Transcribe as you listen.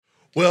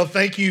Well,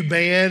 thank you,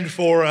 band,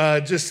 for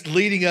just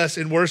leading us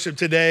in worship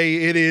today.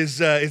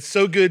 It's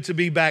so good to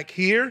be back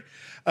here.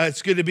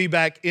 It's good to be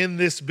back in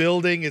this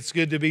building. It's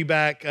good to be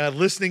back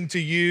listening to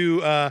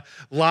you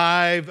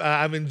live.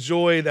 I've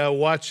enjoyed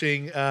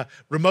watching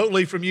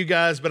remotely from you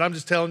guys, but I'm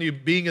just telling you,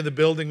 being in the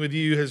building with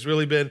you has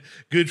really been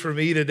good for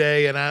me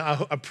today, and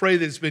I pray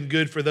that it's been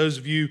good for those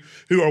of you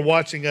who are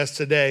watching us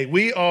today.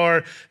 We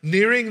are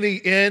nearing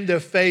the end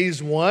of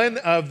phase one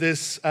of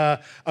this a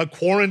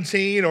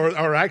quarantine,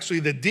 or actually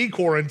the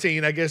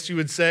de-quarantine, I guess you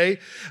would say,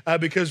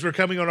 because we're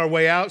coming on our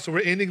way out. So we're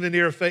ending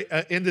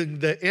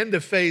the end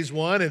of phase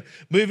one and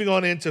moving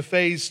on into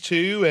phase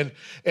two,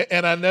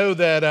 and I know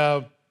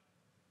that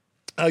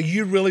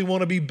you really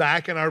want to be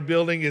back in our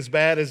building as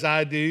bad as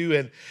I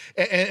do,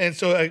 and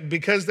so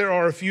because there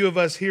are a few of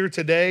us here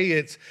today,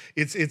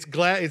 it's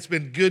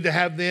been good to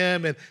have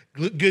them and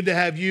good to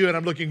have you, and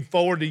I'm looking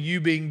forward to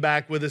you being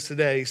back with us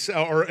today,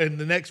 or in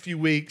the next few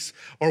weeks,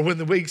 or when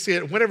the weeks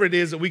hit, whenever it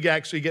is that we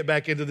actually get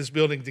back into this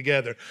building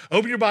together.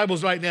 Open your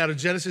Bibles right now to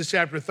Genesis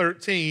chapter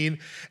 13,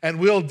 and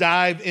we'll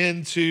dive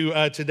into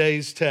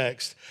today's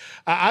text.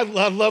 I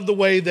love the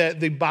way that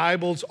the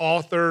Bible's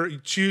author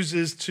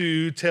chooses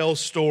to tell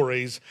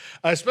stories,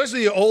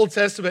 especially the Old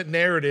Testament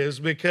narratives,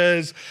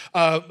 because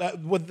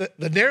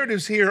the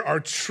narratives here are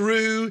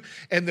true,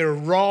 and they're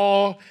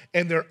raw,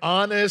 and they're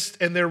honest,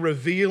 and they're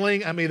revealing.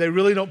 I mean, they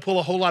really don't pull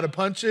a whole lot of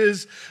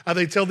punches.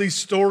 They tell these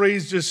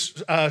stories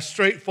just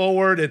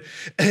straightforward,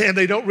 and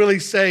they don't really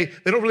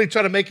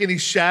try to make any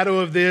shadow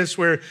of this,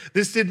 where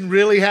this didn't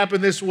really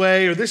happen this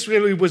way, or this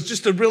really was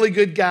just a really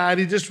good guy, and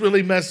he just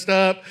really messed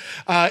up.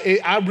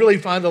 I really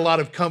find a lot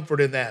of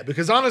comfort in that,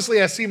 because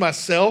honestly, I see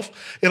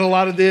myself in a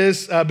lot of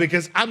this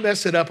because I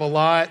mess it up a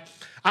lot.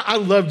 I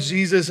love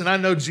Jesus, and I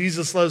know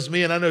Jesus loves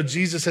me, and I know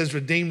Jesus has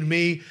redeemed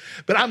me,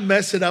 but I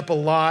mess it up a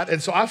lot. And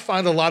so I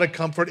find a lot of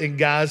comfort in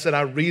guys that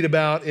I read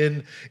about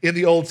in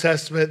the Old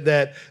Testament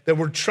that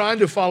were trying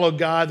to follow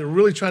God. They're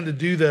really trying to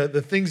do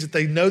the things that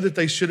they know that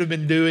they should have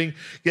been doing,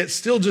 yet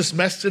still just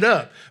messed it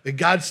up. But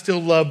God still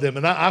loved them,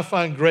 and I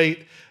find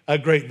great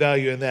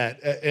value in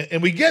that.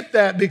 And we get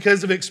that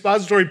because of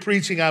expository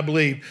preaching, I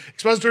believe.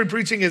 Expository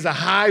preaching is a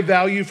high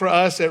value for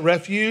us at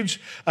Refuge.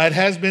 It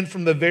has been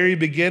from the very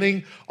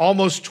beginning.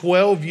 Almost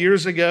 12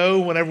 years ago,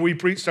 whenever we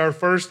preached our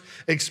first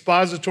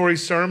expository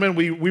sermon,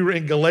 we were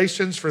in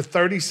Galatians for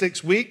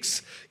 36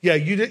 weeks. Yeah,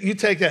 you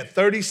take that,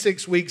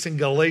 36 weeks in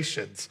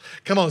Galatians.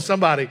 Come on,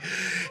 somebody.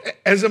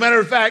 As a matter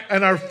of fact,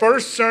 in our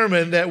first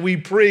sermon that we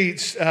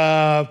preached,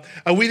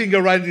 we didn't go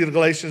right into the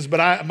Galatians,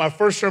 but my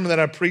first sermon that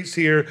I preached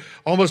here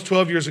almost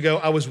 12 years ago,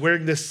 I was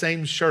wearing this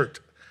same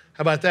shirt.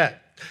 How about that?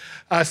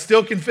 I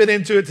still can fit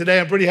into it today.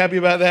 I'm pretty happy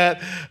about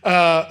that.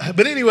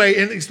 But anyway,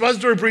 in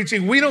expository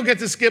preaching, we don't get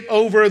to skip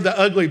over the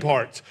ugly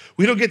parts.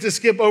 We don't get to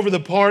skip over the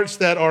parts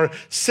that are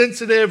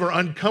sensitive or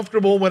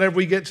uncomfortable whenever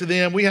we get to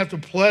them. We just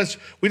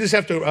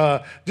have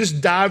to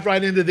just dive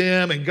right into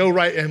them and go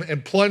right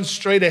and plunge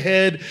straight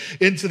ahead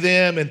into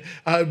them.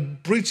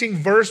 And preaching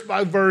verse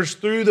by verse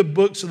through the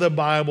books of the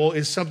Bible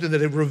is something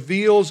that it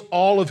reveals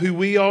all of who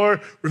we are,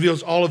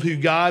 reveals all of who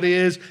God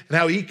is, and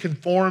how he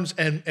conforms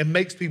and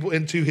makes people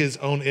into his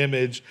own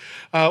image.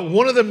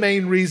 One of the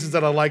main reasons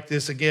that I like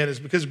this, again, is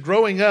because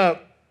growing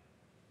up,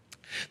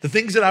 the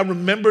things that I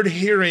remembered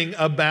hearing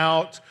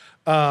about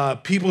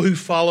people who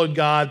followed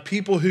God,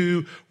 people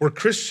who were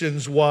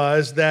Christians,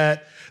 was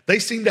that they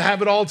seemed to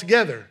have it all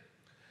together.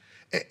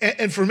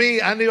 And for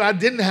me, I knew I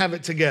didn't have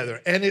it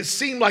together. And it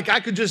seemed like I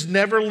could just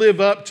never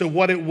live up to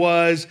what it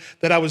was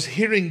that I was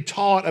hearing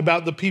taught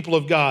about the people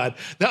of God.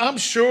 Now, I'm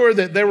sure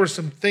that there were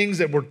some things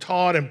that were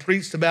taught and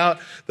preached about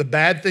the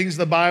bad things in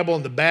the Bible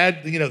and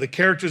the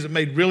characters that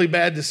made really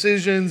bad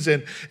decisions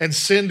and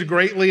sinned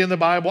greatly in the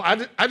Bible.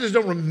 I just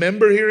don't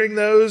remember hearing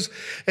those.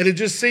 And it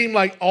just seemed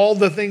like all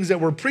the things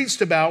that were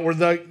preached about were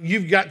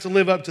you've got to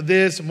live up to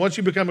this. And once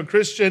you become a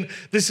Christian,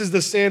 this is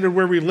the standard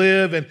where we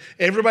live. And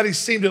everybody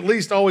seemed at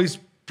least always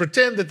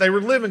pretend that they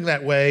were living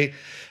that way.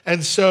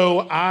 And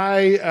so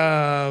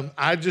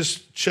I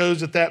just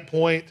chose at that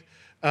point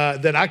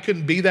that I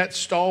couldn't be that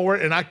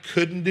stalwart, and I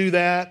couldn't do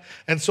that.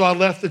 And so I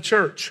left the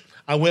church.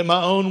 I went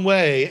my own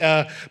way.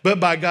 But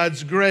by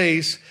God's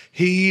grace,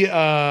 he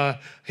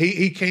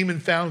came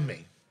and found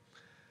me.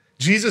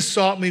 Jesus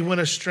sought me when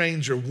a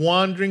stranger,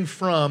 wandering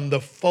from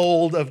the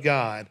fold of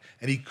God,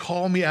 and he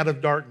called me out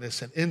of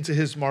darkness and into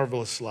his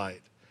marvelous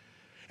light.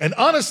 And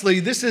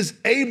honestly, this is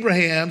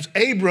Abraham's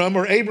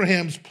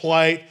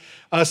plight,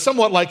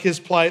 somewhat like his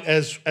plight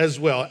as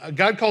well.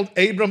 God called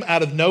Abram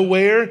out of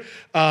nowhere.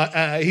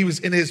 He was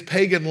in his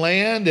pagan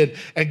land,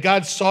 and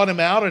God sought him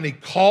out, and he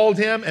called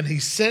him, and he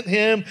sent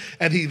him,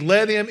 and he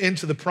led him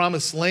into the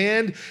promised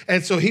land.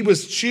 And so he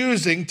was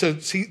choosing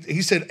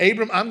he said,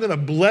 Abram, I'm going to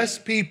bless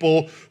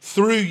people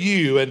through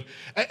you. And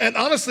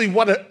honestly,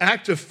 what an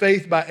act of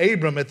faith by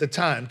Abram at the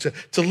time,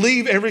 to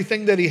leave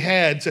everything that he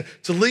had,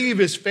 to leave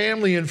his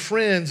family and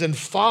friends and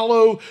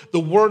follow the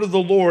word of the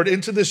Lord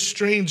into this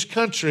strange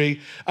country,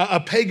 a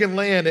pagan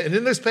land. And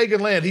in this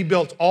pagan land, he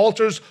built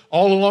altars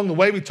all along the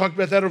way. We talked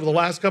about that over the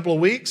last couple of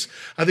weeks.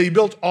 That he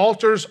built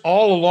altars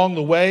all along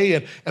the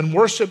way and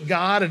worshiped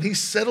God. And he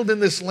settled in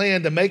this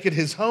land to make it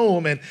his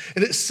home. And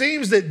it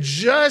seems that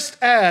just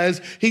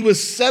as he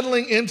was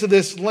settling into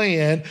this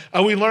land,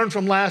 we learned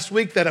from last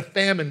week that a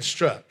famine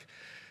struck.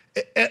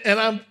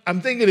 And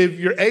I'm thinking, if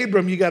you're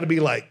Abram, you got to be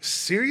like,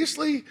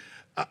 seriously?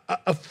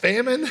 A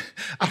famine?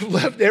 I've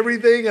left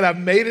everything and I've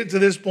made it to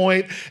this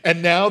point,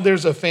 and now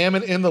there's a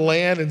famine in the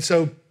land. And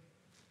so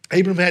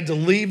Abram had to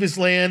leave his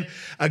land,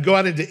 go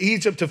out into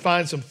Egypt to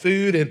find some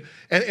food.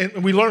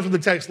 And we learned from the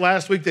text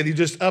last week that he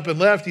just up and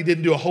left. He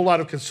didn't do a whole lot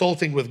of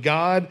consulting with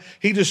God.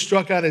 He just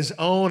struck out his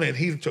own, and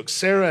he took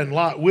Sarah and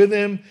Lot with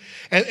him.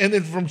 And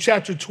then from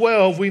chapter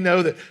 12, we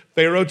know that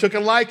Pharaoh took a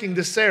liking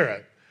to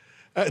Sarah.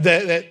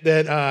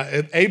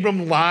 That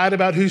Abram lied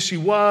about who she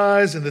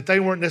was, and that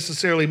they weren't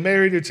necessarily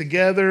married or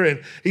together,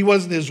 and he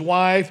wasn't his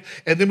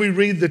wife. And then we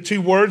read the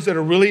two words that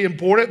are really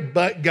important: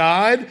 but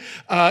God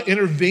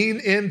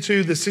intervened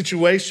into the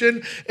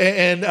situation,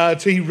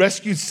 and he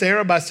rescued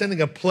Sarah by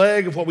sending a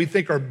plague of what we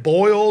think are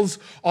boils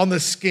on the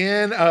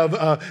skin of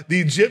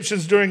the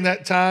Egyptians during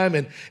that time.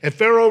 And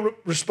Pharaoh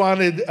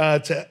responded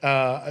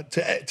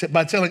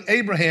by telling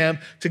Abraham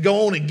to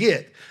go on and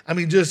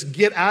just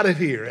get out of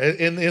here.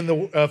 In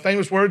the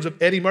famous words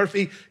of Eddie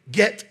Murphy,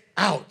 get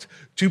out.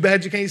 Too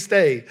bad you can't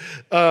stay.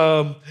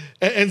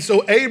 And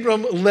so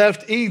Abram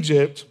left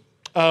Egypt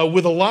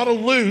with a lot of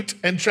loot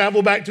and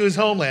traveled back to his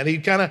homeland. He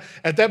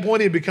at that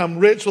point, he had become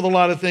rich with a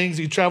lot of things.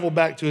 He traveled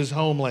back to his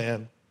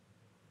homeland.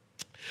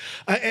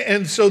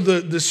 And so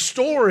the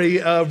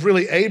story of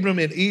really Abram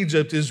in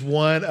Egypt is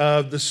one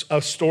of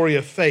a story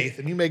of faith.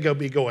 And you may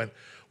be going,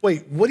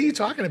 wait, what are you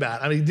talking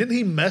about? I mean, didn't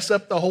he mess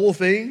up the whole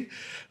thing?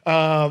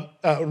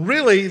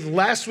 Really,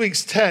 last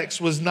week's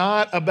text was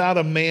not about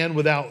a man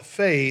without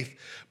faith,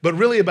 but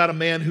really about a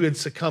man who had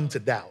succumbed to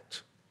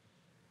doubt.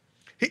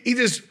 He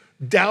just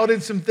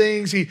doubted some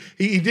things. He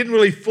didn't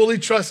really fully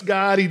trust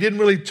God. He didn't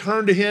really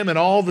turn to him in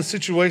all the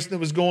situation that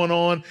was going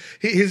on.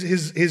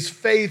 His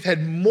faith had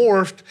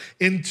morphed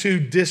into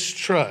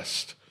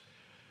distrust.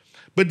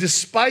 But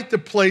despite the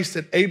place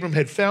that Abram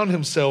had found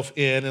himself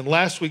in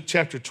last week,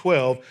 chapter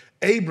 12,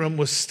 Abram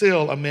was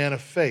still a man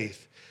of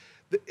faith.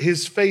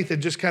 His faith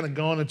had just kind of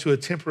gone into a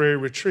temporary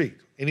retreat.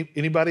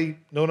 Anybody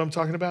know what I'm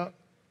talking about?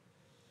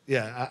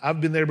 Yeah,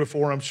 I've been there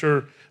before. I'm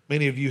sure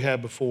many of you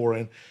have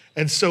before.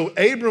 And so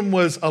Abram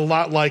was a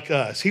lot like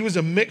us. He was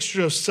a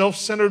mixture of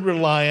self-centered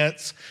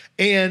reliance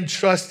and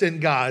trust in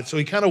God. So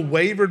he kind of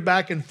wavered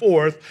back and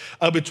forth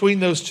between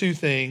those two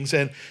things.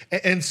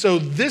 And so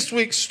this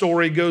week's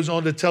story goes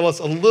on to tell us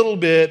a little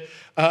bit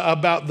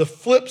about the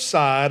flip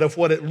side of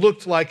what it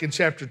looked like in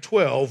chapter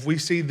 12. We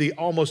see the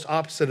almost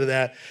opposite of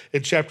that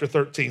in chapter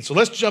 13. So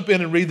let's jump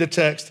in and read the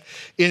text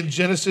in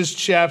Genesis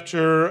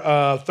chapter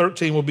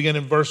 13. We'll begin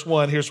in verse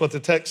 1. Here's what the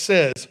text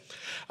says.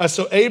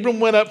 So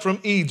Abram went up from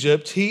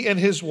Egypt, he and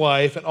his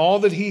wife, and all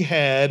that he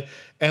had,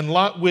 and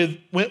Lot went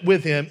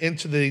with him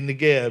into the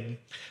Negeb.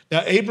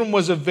 Now Abram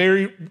was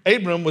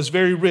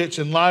very rich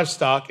in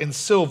livestock, in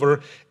silver,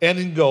 and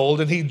in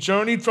gold, and he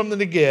journeyed from the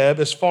Negeb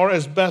as far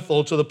as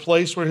Bethel to the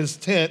place where his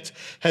tent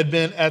had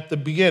been at the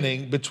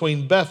beginning,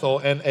 between Bethel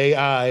and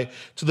Ai,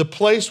 to the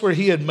place where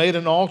he had made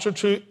an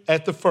altar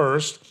at the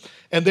first,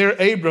 and there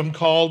Abram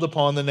called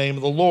upon the name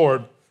of the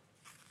Lord.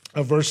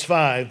 Verse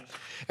 5.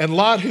 And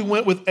Lot, who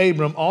went with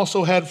Abram,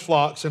 also had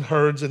flocks and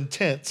herds and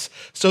tents,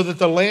 so that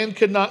the land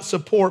could not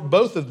support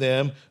both of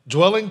them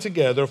dwelling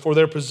together, for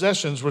their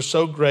possessions were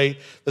so great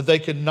that they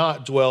could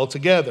not dwell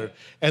together.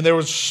 And there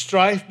was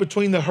strife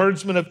between the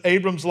herdsmen of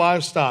Abram's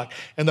livestock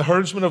and the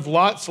herdsmen of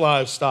Lot's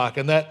livestock,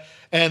 and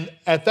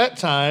at that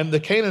time the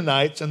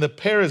Canaanites and the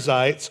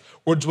Perizzites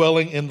were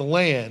dwelling in the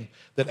land.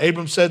 Then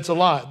Abram said to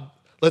Lot,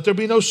 let there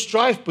be no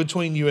strife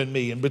between you and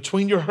me, and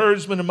between your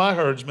herdsmen and my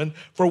herdsmen,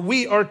 for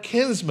we are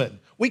kinsmen.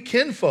 We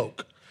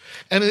kinfolk.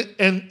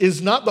 And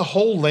is not the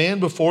whole land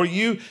before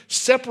you?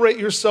 Separate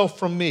yourself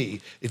from me.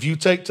 If you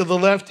take to the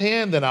left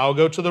hand, then I'll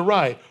go to the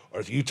right. Or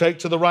if you take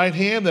to the right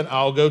hand, then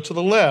I'll go to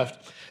the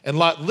left. And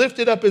Lot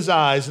lifted up his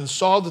eyes and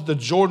saw that the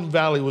Jordan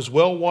Valley was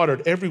well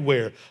watered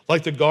everywhere,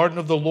 like the garden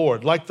of the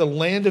Lord, like the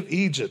land of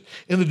Egypt,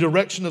 in the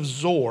direction of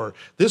Zor.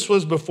 This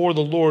was before the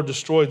Lord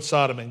destroyed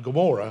Sodom and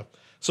Gomorrah.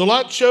 So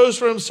Lot chose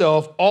for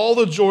himself all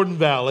the Jordan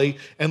Valley,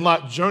 and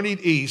Lot journeyed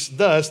east.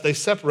 Thus they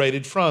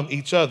separated from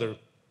each other.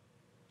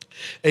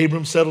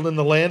 Abram settled in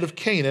the land of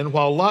Canaan,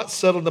 while Lot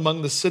settled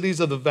among the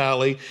cities of the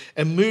valley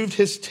and moved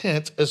his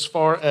tent as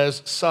far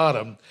as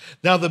Sodom.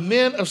 Now the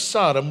men of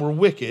Sodom were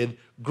wicked,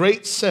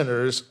 great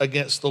sinners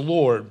against the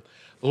Lord.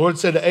 The Lord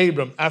said to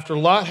Abram, after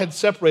Lot had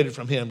separated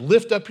from him,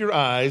 lift up your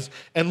eyes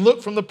and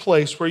look from the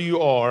place where you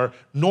are,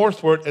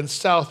 northward and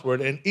southward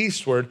and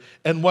eastward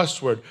and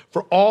westward.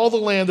 For all the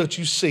land that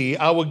you see,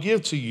 I will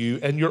give to you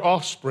and your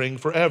offspring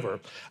forever.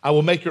 I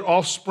will make your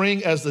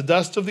offspring as the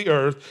dust of the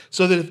earth,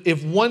 so that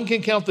if one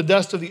can count the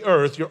dust of the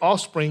earth, your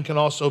offspring can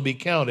also be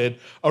counted.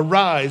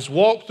 Arise,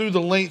 walk through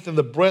the length and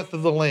the breadth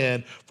of the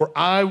land, for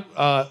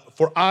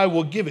I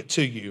will give it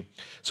to you.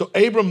 So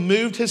Abram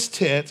moved his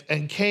tent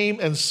and came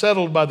and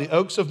settled by the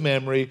oaks of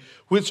Mamre,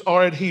 which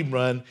are at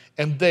Hebron,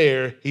 and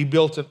there he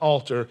built an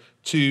altar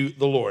to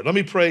the Lord. Let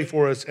me pray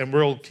for us and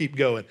we'll keep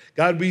going.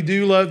 God, we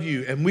do love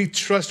you and we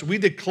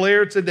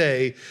declare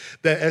today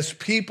that as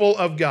people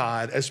of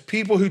God, as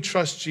people who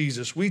trust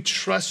Jesus, we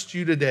trust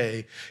you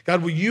today.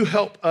 God, will you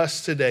help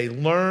us today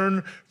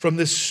learn from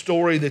this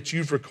story that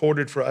you've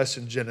recorded for us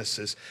in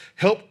Genesis?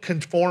 Help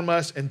conform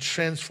us and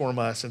transform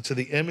us into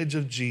the image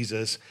of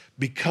Jesus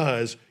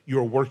because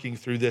you're working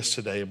through this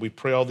today. And we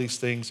pray all these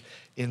things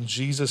in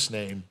Jesus'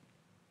 name.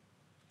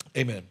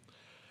 Amen.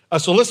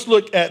 So let's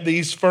look at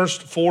these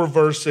first 4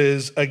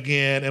 verses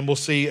again, and we'll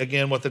see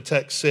again what the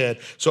text said.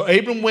 So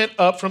Abram went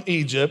up from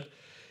Egypt,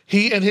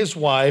 he and his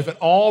wife, and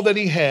all that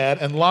he had,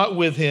 and Lot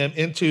with him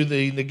into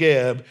the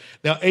Negeb.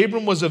 Now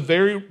Abram was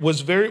very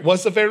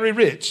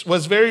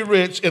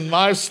rich in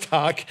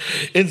livestock,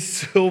 in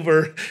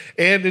silver,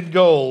 and in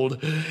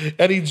gold.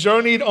 And he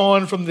journeyed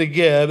on from the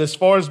Negeb as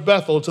far as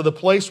Bethel, to the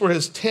place where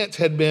his tent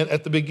had been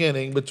at the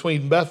beginning,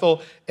 between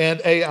Bethel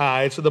and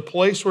Ai, to the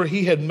place where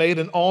he had made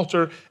an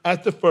altar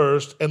at the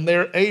first. And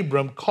there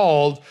Abram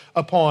called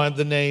upon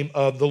the name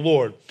of the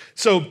Lord.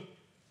 So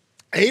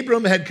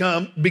Abram had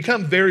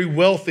become very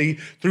wealthy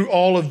through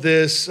all of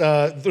this,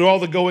 through all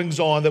the goings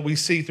on that we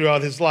see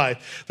throughout his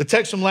life. The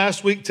text from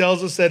last week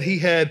tells us that he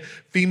had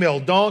female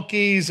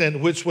donkeys,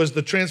 and which was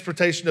the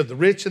transportation of the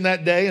rich in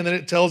that day. And then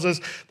it tells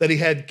us that he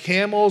had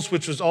camels,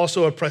 which was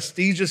also a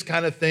prestigious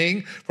kind of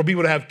thing for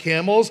people to have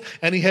camels.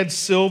 And he had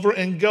silver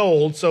and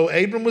gold. So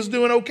Abram was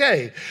doing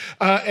okay.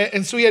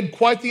 And so he had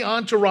quite the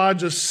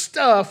entourage of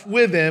stuff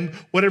with him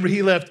whenever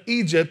he left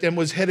Egypt and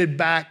was headed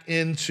back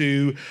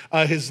into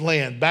his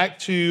land, back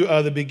to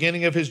the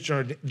beginning of his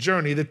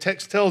journey. The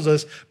text tells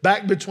us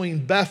back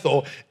between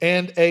Bethel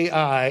and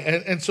Ai.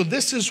 And so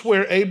this is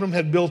where Abram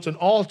had built an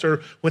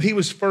altar when he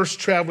was first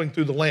traveling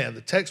through the land.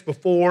 The text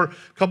before,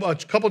 a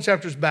couple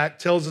chapters back,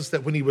 tells us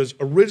that when he was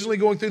originally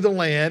going through the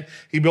land,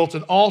 he built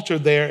an altar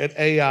there at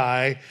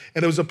Ai,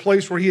 and it was a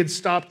place where he had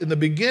stopped in the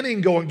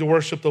beginning going to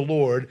worship the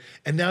Lord,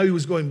 and now he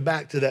was going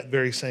back to that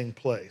very same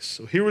place.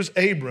 So here was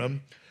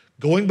Abram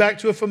going back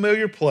to a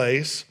familiar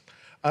place,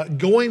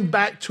 going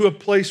back to a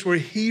place where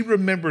he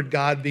remembered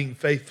God being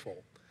faithful.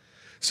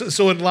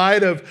 So in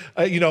light of,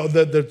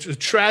 the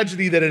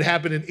tragedy that had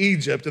happened in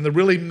Egypt and the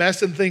really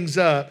messing things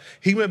up,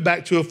 he went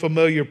back to a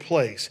familiar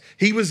place.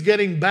 He was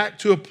getting back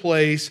to a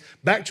place,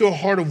 back to a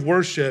heart of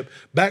worship,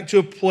 back to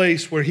a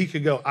place where he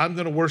could go, I'm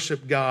going to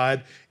worship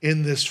God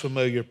in this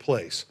familiar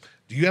place.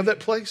 Do you have that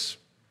place?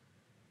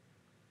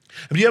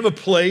 Do you have a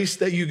place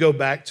that you go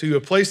back to,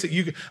 a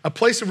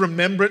place of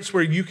remembrance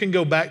where you can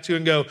go back to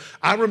and go,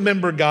 I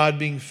remember God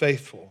being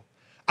faithful.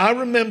 I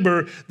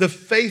remember the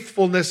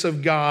faithfulness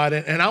of God,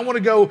 and I want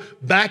to go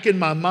back in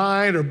my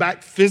mind or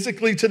back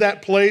physically to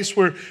that place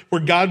where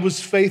God was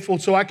faithful,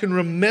 so I can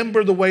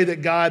remember the way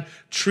that God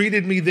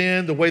treated me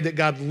then, the way that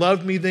God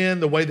loved me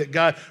then, the way that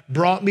God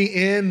brought me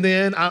in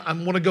then. I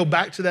want to go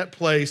back to that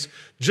place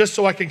just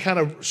so I can kind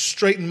of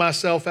straighten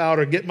myself out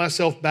or get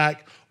myself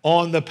back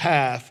on the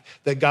path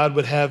that God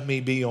would have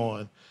me be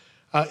on.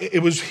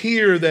 It was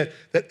here that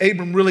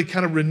Abram really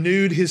kind of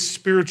renewed his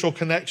spiritual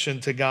connection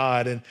to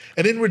God. And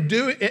in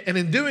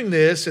doing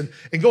this and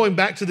going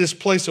back to this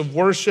place of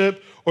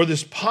worship or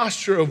this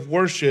posture of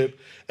worship,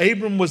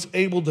 Abram was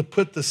able to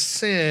put the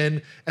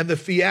sin and the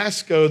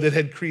fiasco that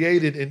had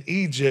created in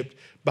Egypt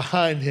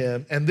behind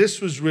him. And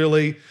this was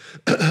really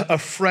a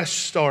fresh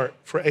start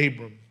for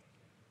Abram.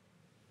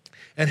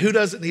 And who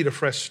doesn't need a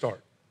fresh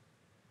start?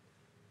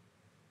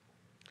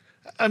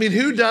 I mean,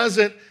 who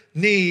doesn't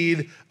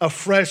need a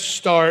fresh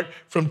start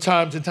from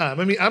time to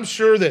time? I mean, I'm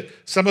sure that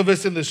some of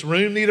us in this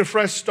room need a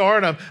fresh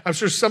start. I'm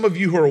sure some of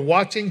you who are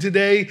watching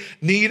today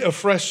need a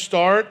fresh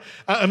start.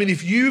 I mean,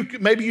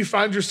 maybe you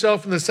find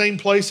yourself in the same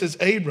place as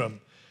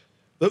Abram,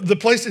 the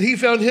place that he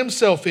found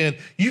himself in.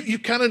 You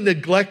kind of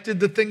neglected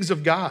the things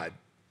of God.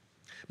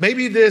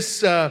 Maybe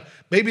this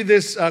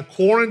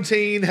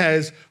quarantine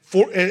has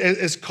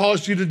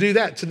caused you to do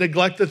that, to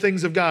neglect the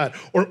things of God.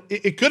 Or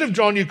it could have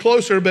drawn you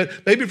closer,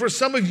 but maybe for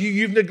some of you,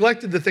 you've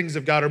neglected the things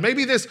of God. Or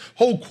maybe this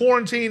whole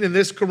quarantine and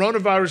this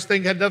coronavirus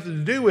thing had nothing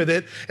to do with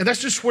it, and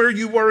that's just where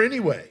you were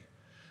anyway.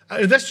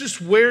 That's just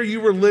where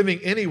you were living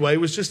anyway. It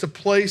was just a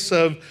place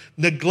of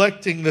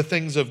neglecting the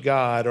things of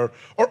God. Or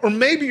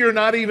maybe you're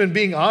not even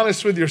being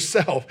honest with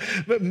yourself.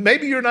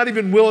 Maybe you're not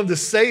even willing to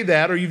say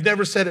that, or you've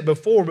never said it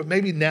before, but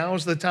maybe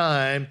now's the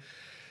time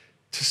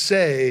to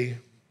say,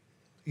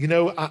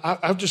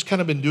 I've just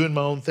kind of been doing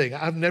my own thing.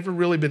 I've never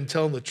really been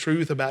telling the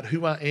truth about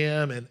who I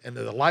am and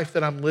the life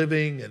that I'm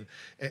living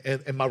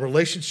and my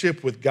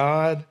relationship with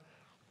God.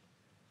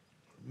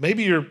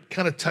 maybe you're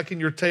kind of tucking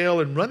your tail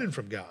and running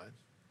from God.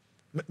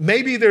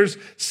 Maybe there's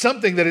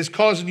something that is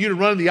causing you to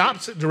run in the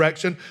opposite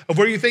direction of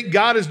where you think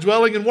God is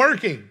dwelling and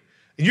working.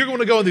 And you're going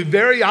to go in the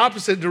very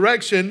opposite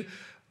direction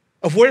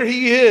of where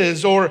he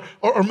is, or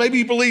maybe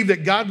you believe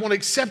that God won't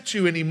accept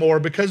you anymore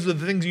because of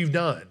the things you've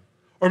done,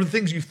 or the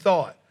things you've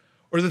thought,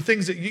 or the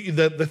things that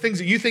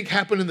you think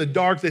happen in the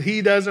dark that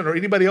he doesn't or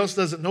anybody else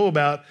doesn't know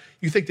about.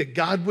 You think that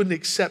God wouldn't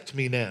accept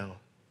me now.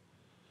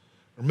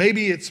 Or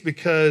maybe it's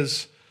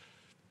because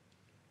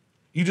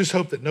you just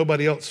hope that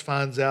nobody else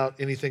finds out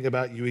anything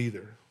about you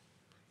either.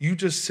 You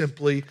just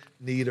simply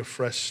need a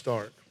fresh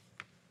start.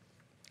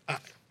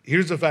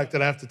 Here's the fact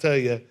that I have to tell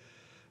you.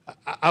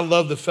 I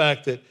love the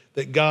fact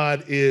that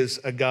God is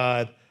a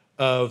God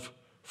of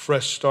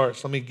fresh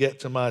starts. Let me get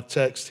to my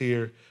text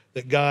here.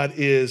 That God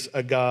is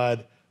a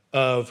God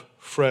of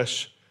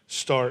fresh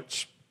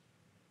starts.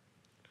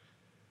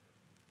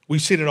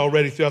 We've seen it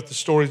already throughout the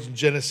stories in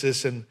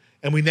Genesis, and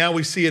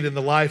we see it in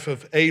the life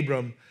of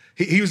Abram.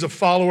 He was a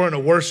follower and a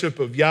worship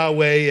of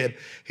Yahweh, and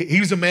he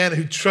was a man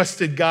who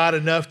trusted God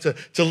enough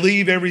to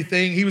leave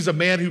everything. He was a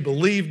man who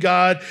believed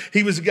God.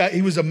 He was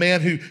a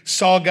man who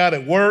saw God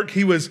at work.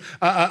 He was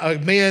a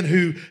man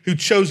who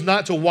chose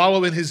not to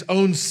wallow in his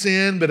own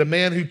sin, but a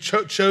man who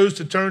chose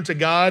to turn to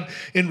God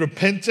in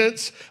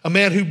repentance, a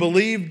man who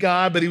believed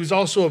God, but he was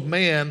also a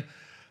man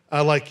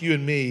like you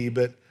and me.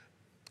 But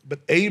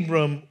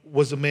Abram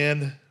was a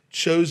man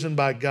chosen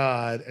by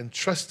God and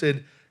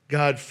trusted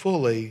God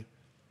fully.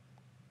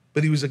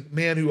 But he was a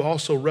man who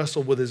also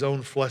wrestled with his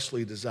own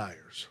fleshly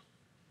desires.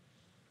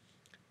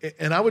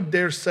 And I would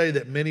dare say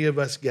that many of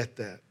us get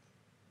that.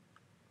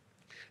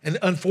 And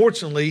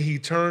unfortunately, he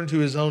turned to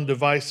his own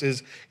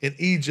devices in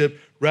Egypt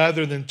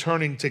rather than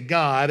turning to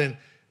God. And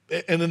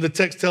then the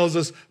text tells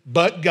us,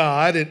 but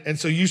God. And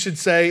so you should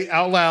say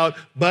out loud,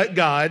 but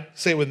God.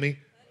 Say it with me.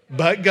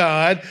 But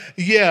God,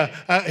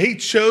 he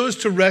chose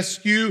to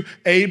rescue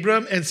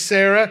Abram and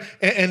Sarah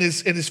and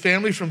his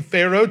family from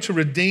Pharaoh, to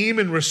redeem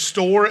and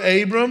restore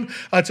Abram,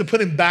 to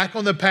put him back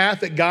on the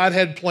path that God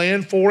had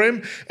planned for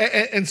him.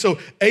 And so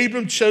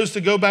Abram chose to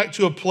go back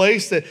to a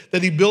place that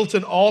he built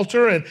an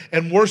altar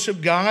and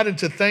worship God and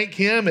to thank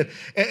him.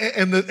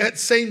 And that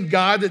same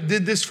God that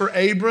did this for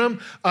Abram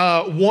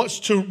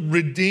wants to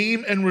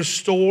redeem and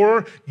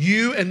restore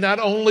you, and not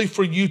only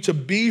for you to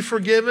be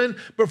forgiven,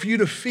 but for you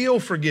to feel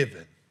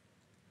forgiven.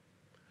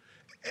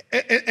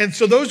 And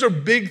so those are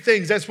big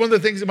things. That's one of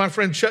the things that my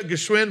friend Chuck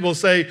Geschwind will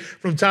say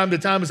from time to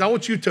time is, I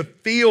want you to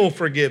feel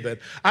forgiven.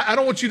 I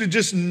don't want you to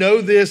just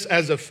know this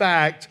as a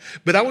fact,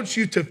 but I want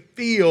you to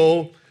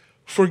feel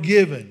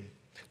forgiven.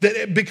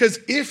 Because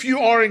if you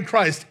are in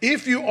Christ,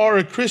 if you are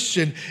a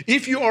Christian,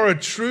 if you are a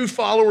true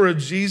follower of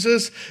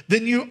Jesus,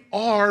 then you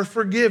are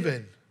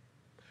forgiven.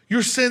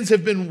 Your sins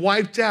have been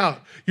wiped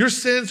out. Your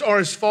sins are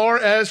as far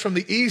as from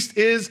the east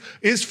is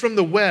from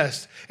the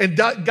west. And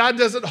God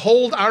doesn't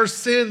hold our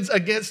sins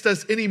against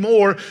us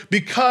anymore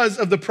because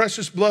of the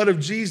precious blood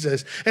of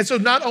Jesus. And so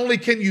not only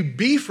can you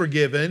be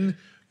forgiven,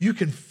 you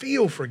can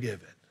feel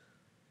forgiven.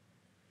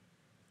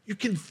 You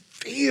can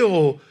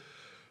feel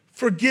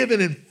forgiven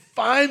and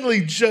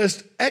finally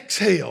just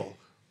exhale.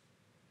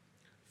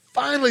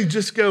 Finally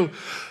just go,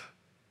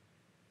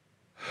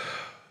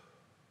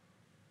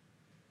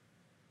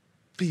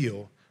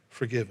 feel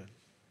forgiven.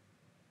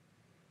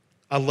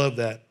 I love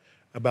that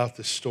about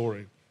this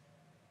story.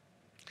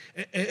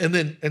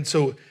 And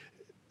so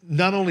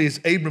not only is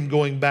Abram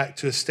going back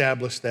to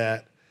establish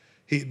that,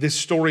 this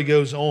story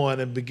goes on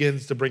and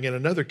begins to bring in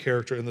another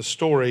character in the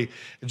story.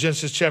 In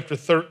Genesis chapter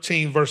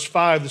 13, verse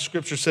 5, the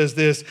scripture says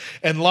this,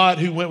 and Lot,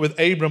 who went with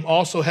Abram,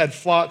 also had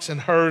flocks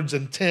and herds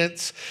and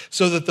tents,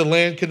 so that the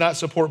land could not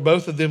support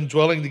both of them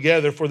dwelling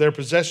together, for their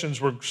possessions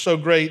were so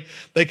great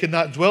they could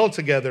not dwell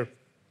together.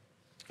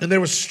 And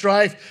there was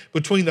strife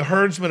between the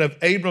herdsmen of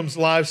Abram's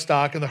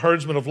livestock and the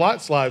herdsmen of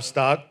Lot's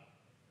livestock.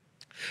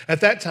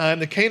 At that time,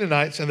 the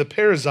Canaanites and the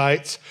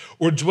Perizzites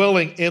were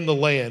dwelling in the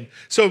land.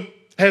 So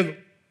have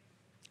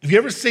you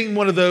ever seen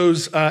one of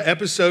those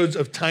episodes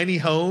of Tiny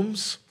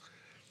Homes?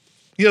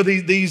 You know,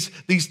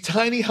 these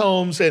tiny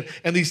homes and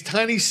these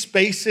tiny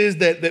spaces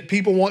that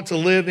people want to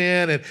live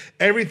in, and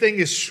everything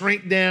is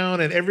shrink down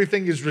and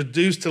everything is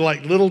reduced to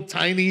like little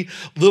tiny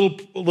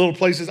little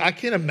places. I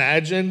can't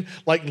imagine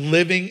like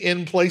living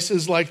in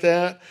places like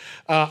that.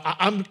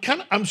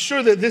 I'm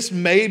sure that this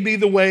may be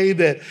the way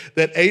that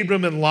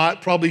Abram and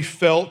Lot probably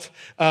felt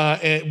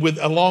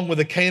along with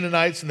the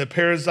Canaanites and the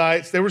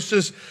Perizzites. There was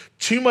just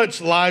too much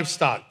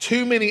livestock,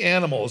 too many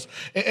animals.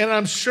 And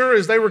I'm sure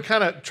as they were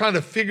kind of trying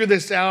to figure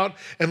this out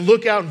and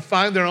look out and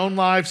find their own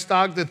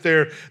livestock, that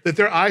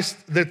their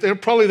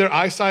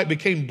eyesight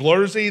became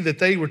blurry, that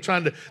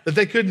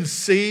they couldn't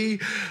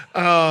see.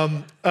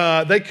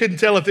 They couldn't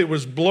tell if it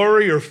was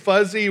blurry or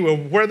fuzzy, or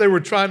where they were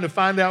trying to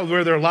find out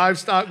where their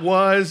livestock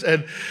was.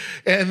 And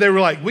they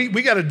were like, we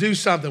got to do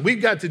something.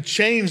 We've got to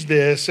change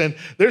this. And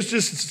there's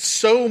just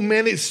so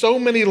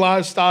many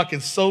livestock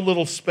in so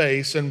little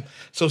space. And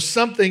so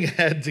something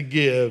had to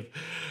give.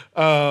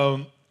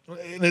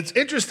 And it's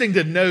interesting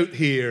to note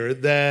here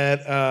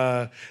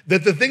that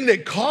the thing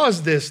that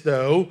caused this,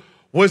 though,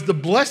 was the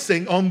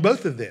blessing on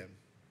both of them.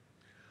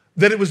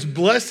 That it was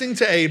blessing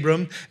to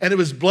Abram and it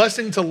was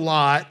blessing to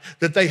Lot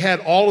that they had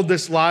all of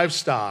this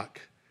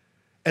livestock.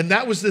 And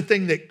that was the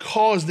thing that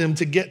caused them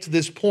to get to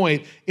this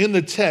point in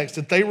the text,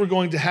 that they were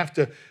going to have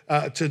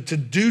to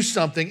do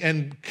something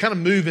and kind of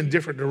move in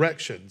different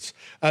directions.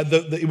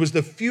 It was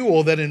the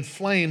fuel that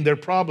inflamed their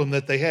problem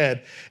that they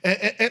had.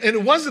 And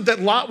it wasn't that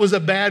Lot was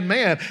a bad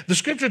man. The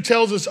scripture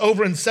tells us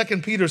over in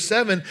 2 Peter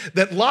 7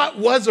 that Lot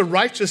was a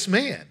righteous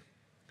man.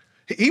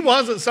 He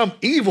wasn't some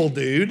evil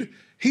dude.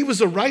 He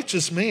was a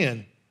righteous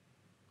man.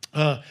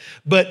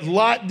 But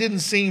Lot didn't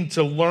seem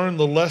to learn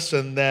the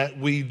lesson that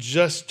we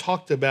just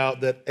talked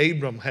about that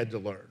Abram had to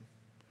learn.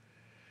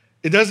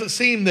 It doesn't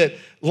seem that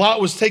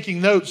Lot was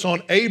taking notes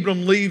on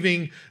Abram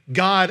leaving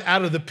God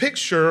out of the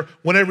picture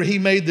whenever he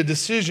made the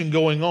decision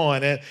going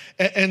on.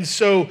 And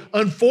so,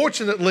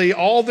 unfortunately,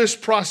 all this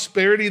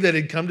prosperity that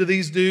had come to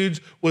these dudes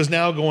was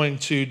now going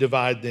to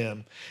divide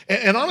them.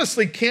 And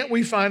honestly, can't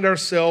we find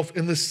ourselves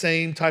in the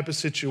same type of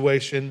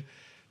situation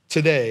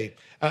today?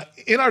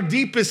 In our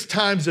deepest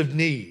times of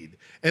need,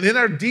 and in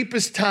our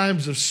deepest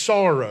times of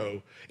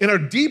sorrow, in our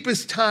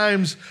deepest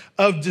times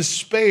of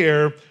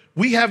despair,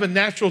 we have a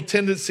natural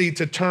tendency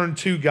to turn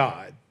to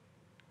God.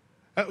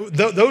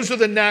 Those are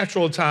the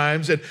natural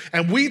times.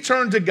 And we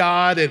turn to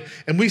God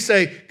and we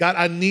say, God,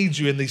 I need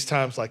you in these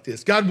times like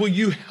this. God, will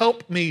you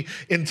help me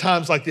in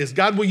times like this?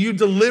 God, will you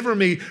deliver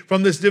me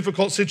from this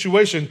difficult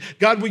situation?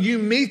 God, will you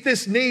meet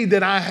this need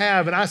that I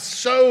have? And I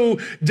so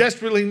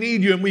desperately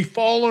need you. And we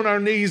fall on our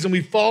knees and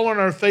we fall on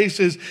our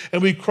faces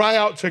and we cry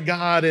out to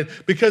God. And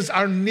because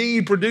our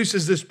need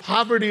produces this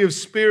poverty of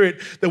spirit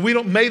that we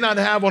may not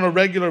have on a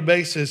regular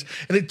basis.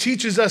 And it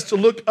teaches us to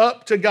look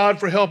up to God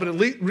for help.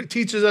 And it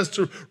teaches us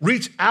to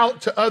reach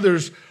out to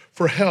others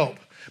for help.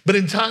 But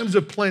in times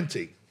of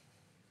plenty,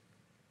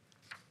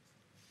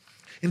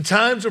 in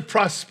times of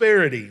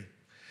prosperity,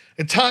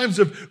 in times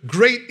of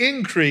great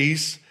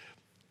increase,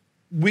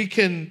 we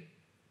can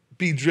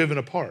be driven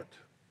apart.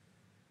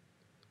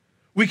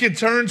 We can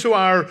turn to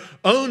our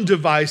own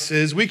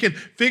devices. We can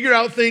figure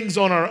out things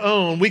on our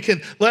own. We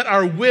can let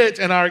our wit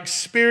and our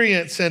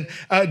experience and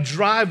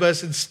drive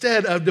us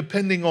instead of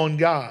depending on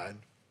God.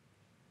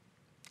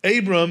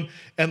 Abram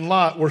and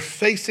Lot were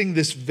facing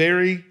this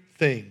very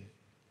thing.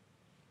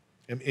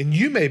 And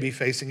you may be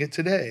facing it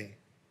today.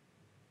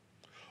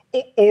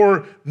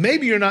 Or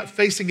maybe you're not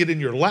facing it in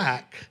your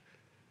lack,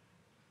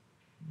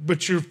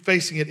 but you're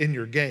facing it in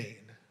your gain.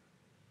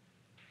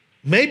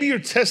 Maybe your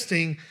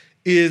testing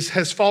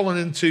has fallen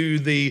into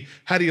the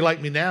 "how do you like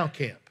me now"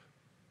 camp.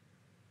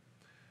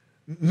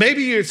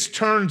 Maybe it's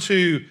turned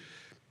to,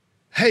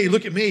 hey,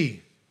 look at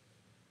me.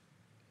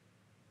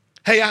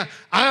 Hey,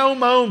 I own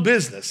my own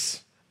business.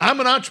 I'm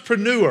an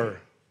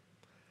entrepreneur.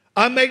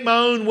 I make my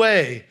own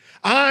way.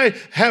 I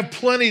have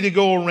plenty to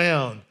go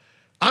around.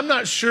 I'm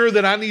not sure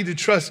that I need to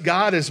trust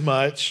God as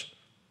much.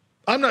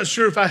 I'm not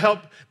sure if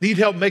I need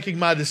help making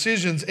my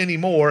decisions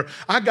anymore.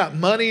 I got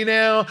money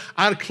now.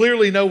 I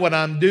clearly know what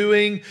I'm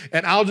doing,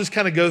 and I'll just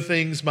kind of go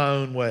things my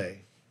own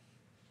way.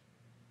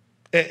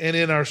 And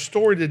in our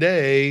story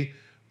today,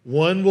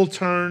 one will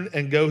turn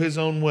and go his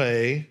own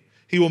way.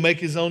 He will make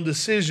his own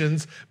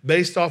decisions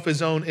based off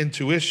his own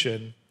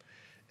intuition.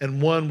 And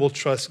one will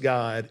trust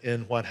God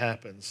in what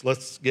happens.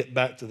 Let's get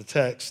back to the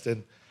text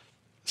and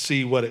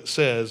see what it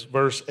says.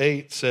 Verse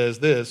 8 says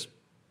this: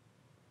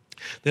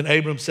 Then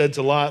Abram said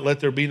to Lot, let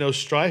there be no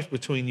strife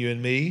between you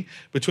and me,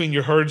 between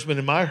your herdsmen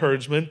and my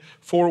herdsmen,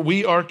 for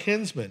we are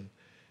kinsmen.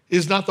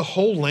 Is not the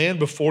whole land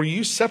before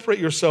you? Separate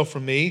yourself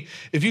from me.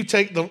 If you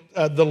take the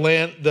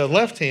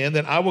left hand,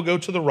 then I will go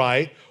to the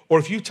right. Or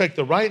if you take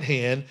the right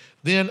hand,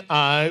 then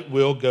I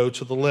will go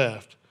to the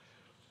left.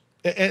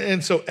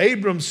 And so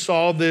Abram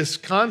saw this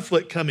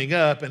conflict coming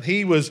up, and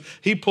he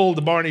pulled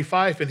the Barney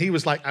Fife, and he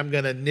was like, I'm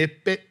going to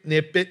nip it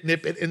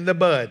in the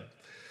bud.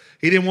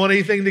 He didn't want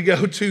anything to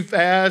go too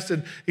fast,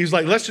 and he was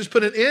like, let's just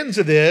put an end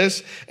to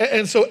this.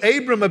 And so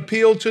Abram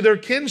appealed to their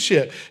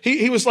kinship.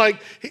 He was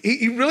like,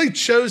 he really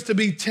chose to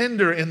be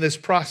tender in this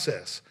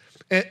process.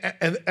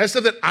 And that's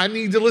something I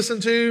need to listen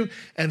to,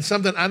 and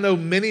something I know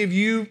many of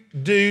you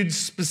dudes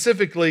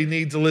specifically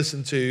need to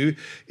listen to,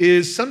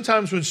 is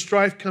sometimes when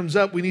strife comes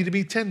up, we need to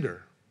be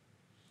tender.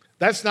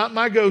 That's not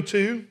my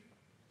go-to,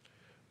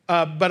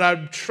 but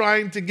I'm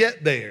trying to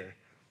get there.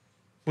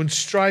 When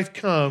strife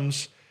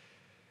comes,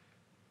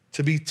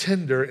 to be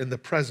tender in the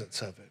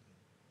presence of it.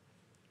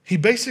 He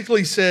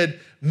basically said,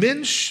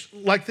 men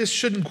like this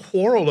shouldn't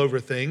quarrel over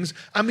things.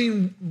 I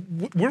mean,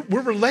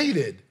 we're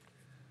related.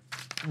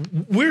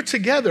 We're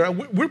together.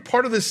 We're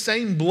part of the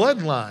same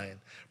bloodline.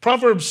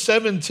 Proverbs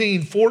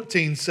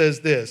 17:14 says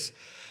this: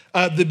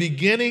 the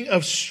beginning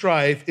of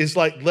strife is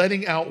like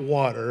letting out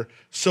water,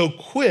 so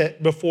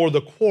quit before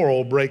the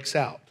quarrel breaks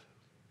out.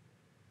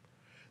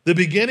 The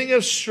beginning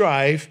of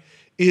strife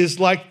is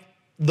like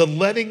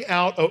letting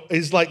out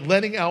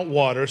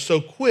water,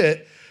 so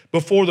quit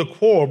before the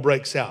quarrel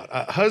breaks out.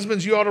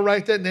 Husbands, you ought to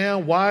write that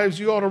down. Wives,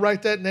 you ought to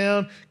write that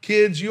down.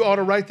 Kids, you ought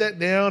to write that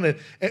down.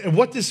 And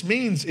what this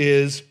means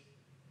is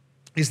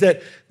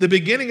that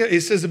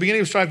it says the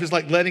beginning of strife is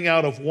like letting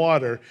out of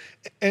water.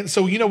 And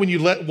so, when you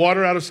let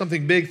water out of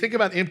something big, think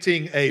about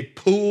emptying a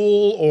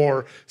pool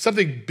or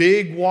something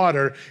big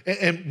water.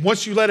 And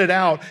once you let it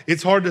out,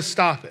 it's hard to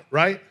stop it,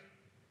 right?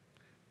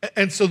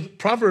 And so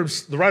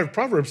the writer of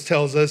Proverbs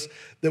tells us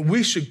that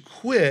we should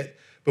quit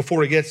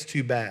before it gets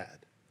too bad.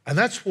 And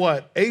that's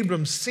what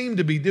Abram seemed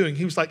to be doing.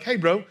 He was like, hey,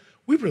 bro,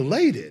 we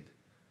related.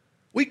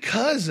 We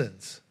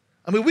cousins.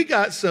 I mean, we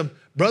got some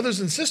brothers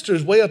and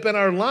sisters way up in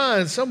our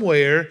line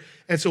somewhere,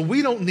 and so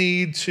we don't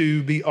need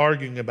to be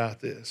arguing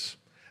about this.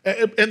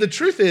 And the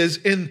truth is,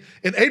 in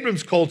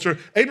Abram's culture,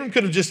 Abram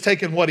could have just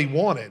taken what he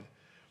wanted.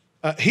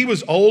 He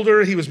was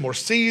older, he was more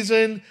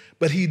seasoned,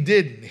 but he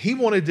didn't. He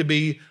wanted to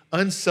be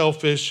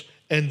unselfish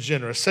and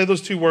generous. Say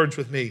those two words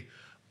with me,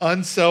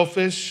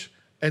 unselfish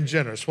and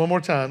generous. One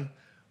more time,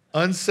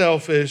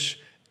 unselfish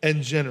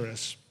and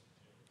generous.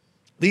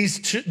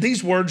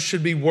 These words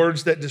should be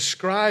words that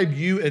describe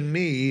you and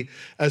me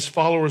as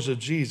followers of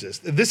Jesus.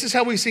 This is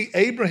how we see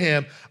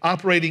Abraham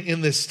operating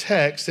in this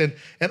text. And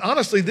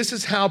honestly, this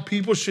is how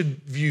people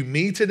should view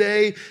me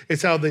today.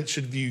 It's how they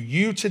should view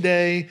you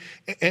today.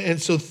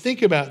 And so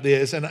think about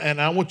this. And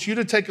I want you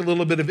to take a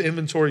little bit of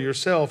inventory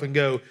yourself and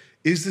go,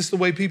 is this the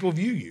way people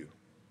view you?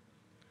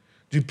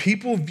 Do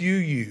people view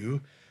you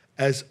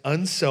as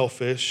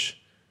unselfish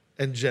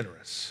and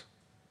generous?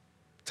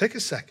 Take a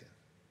second.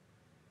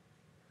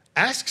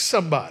 Ask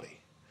somebody,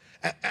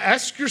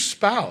 ask your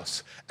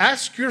spouse,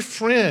 ask your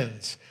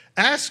friends,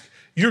 ask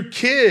your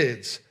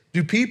kids,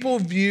 do people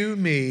view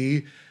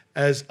me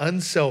as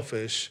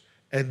unselfish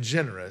and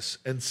generous,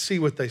 and see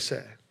what they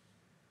say.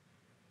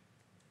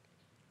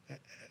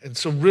 And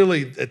so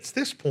really at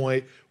this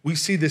point, we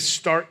see this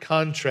stark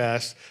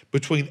contrast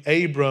between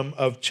Abram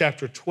of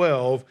chapter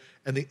 12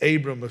 and the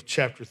Abram of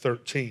chapter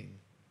 13.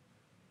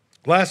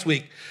 Last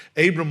week,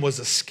 Abram was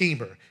a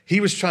schemer. He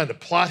was trying to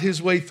plot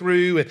his way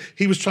through, and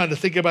he was trying to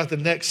think about the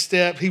next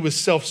step. He was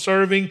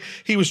self-serving.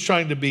 He was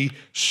trying to be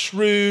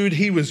shrewd.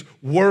 He was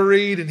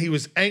worried, and he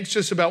was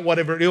anxious about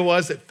whatever it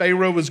was that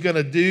Pharaoh was going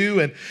to do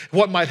and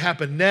what might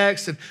happen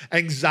next. And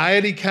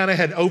anxiety kind of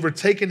had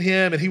overtaken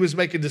him, and he was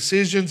making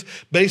decisions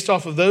based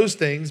off of those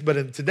things. But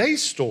in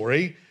today's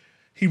story,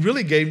 he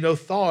really gave no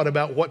thought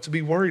about what to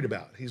be worried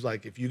about. He's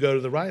like, if you go to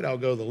the right, I'll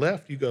go to the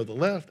left. You go to the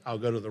left, I'll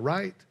go to the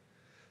right.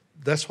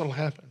 That's what will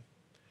happen.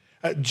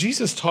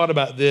 Jesus taught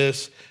about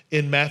this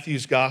in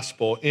Matthew's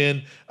gospel.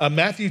 In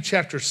Matthew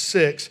chapter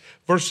 6,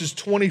 verses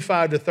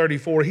 25 to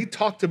 34, he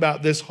talked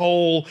about this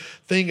whole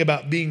thing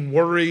about being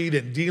worried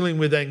and dealing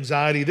with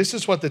anxiety. This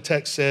is what the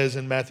text says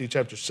in Matthew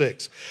chapter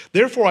 6.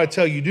 Therefore, I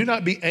tell you, do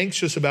not be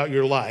anxious about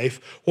your life,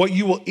 what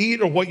you will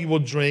eat or what you will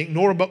drink,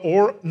 nor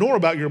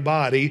about your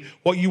body,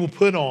 what you will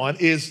put on.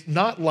 Is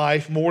not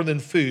life more than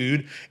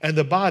food, and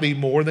the body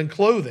more than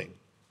clothing?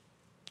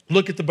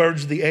 Look at the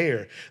birds of the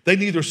air. They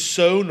neither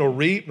sow nor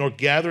reap nor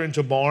gather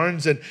into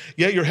barns, and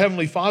yet your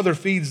heavenly Father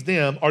feeds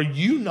them. Are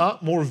you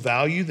not more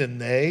value than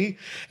they?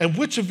 And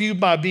which of you,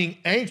 by being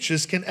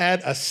anxious, can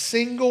add a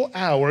single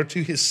hour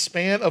to his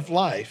span of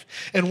life?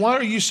 And why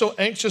are you so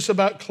anxious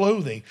about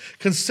clothing?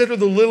 Consider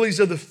the lilies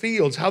of the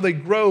fields, how they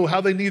grow,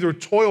 how they neither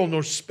toil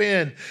nor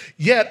spin.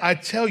 Yet I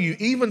tell you,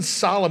 even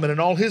Solomon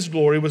in all his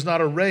glory was not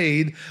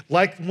arrayed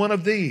like one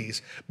of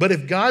these. But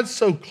if God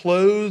so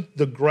clothed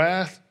the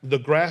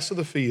grass of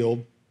the field,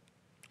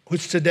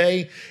 which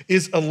today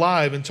is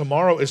alive and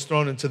tomorrow is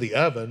thrown into the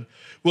oven,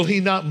 will he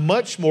not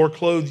much more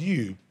clothe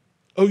you,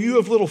 O you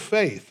of little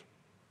faith?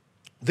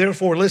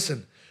 Therefore,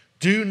 listen,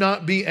 do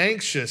not be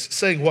anxious,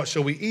 saying, what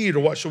shall we eat, or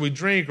what shall we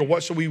drink, or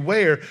what shall we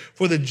wear?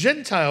 For the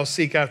Gentiles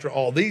seek after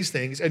all these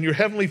things, and your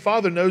heavenly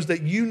Father knows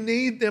that you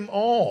need them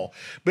all.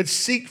 But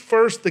seek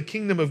first the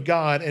kingdom of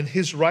God and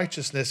his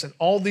righteousness, and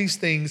all these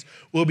things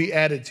will be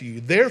added to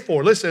you.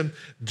 Therefore, listen,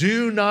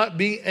 do not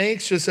be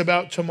anxious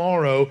about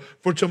tomorrow,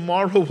 for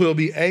tomorrow will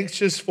be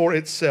anxious for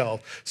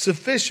itself.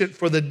 Sufficient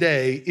for the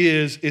day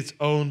is its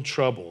own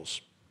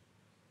troubles.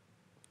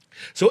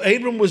 So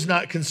Abram was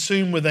not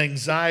consumed with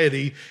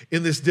anxiety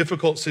in this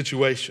difficult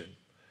situation.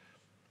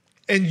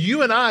 And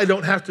you and I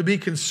don't have to be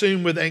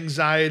consumed with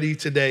anxiety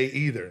today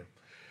either.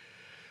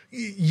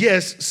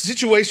 Yes,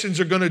 situations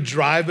are going to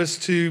drive us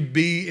to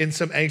be in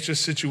some anxious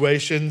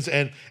situations,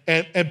 and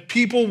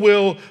people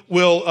will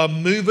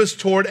move us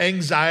toward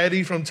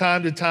anxiety from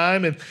time to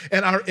time,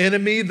 and our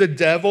enemy, the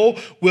devil,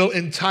 will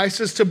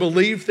entice us to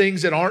believe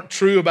things that aren't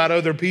true about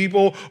other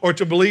people, or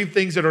to believe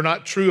things that are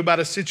not true about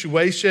a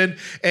situation,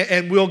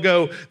 and we'll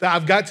go,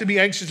 I've got to be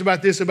anxious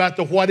about this, about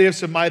the what ifs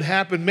that might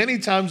happen. Many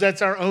times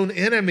that's our own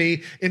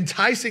enemy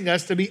enticing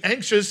us to be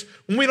anxious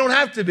when we don't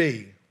have to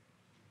be.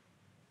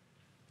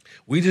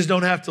 We just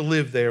don't have to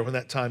live there when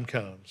that time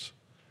comes.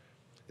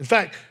 In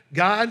fact,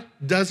 God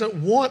doesn't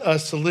want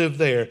us to live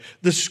there.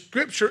 The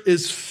scripture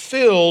is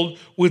filled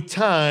with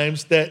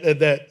times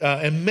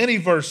and many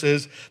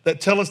verses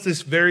that tell us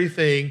this very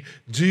thing: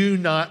 do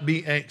not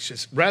be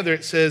anxious. Rather,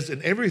 it says,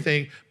 in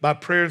everything, by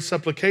prayer and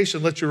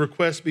supplication, let your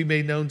requests be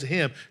made known to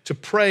him. To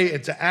pray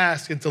and to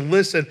ask and to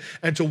listen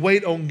and to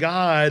wait on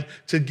God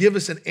to give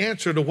us an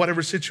answer to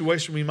whatever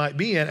situation we might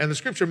be in. And the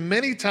scripture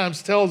many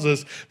times tells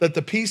us that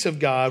the peace of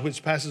God,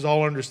 which passes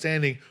all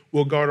understanding,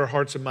 will guard our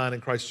hearts and mind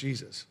in Christ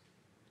Jesus.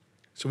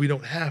 So we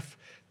don't have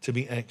to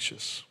be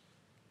anxious.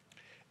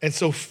 And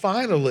so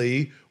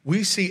finally,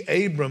 we see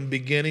Abram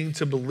beginning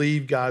to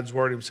believe God's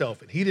word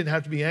himself. And he didn't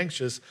have to be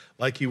anxious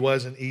like he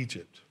was in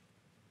Egypt.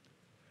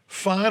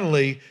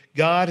 Finally,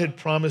 God had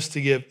promised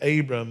to give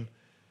Abram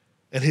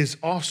and his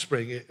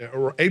offspring,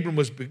 or Abram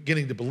was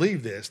beginning to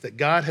believe this, that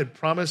God had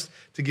promised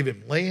to give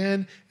him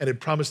land and had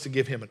promised to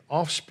give him an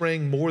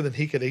offspring more than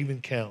he could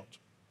even count.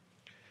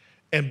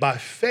 And by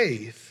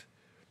faith,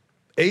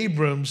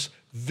 Abram's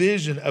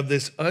vision of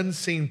this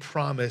unseen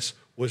promise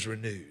was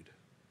renewed.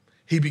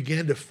 He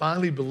began to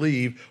finally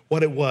believe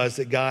what it was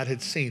that God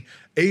had seen.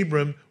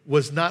 Abram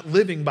was not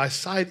living by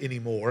sight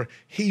anymore.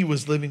 He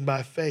was living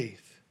by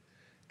faith.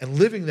 And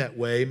living that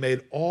way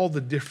made all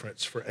the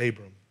difference for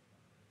Abram.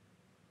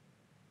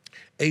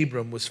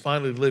 Abram was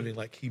finally living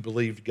like he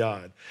believed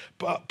God.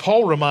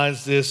 Paul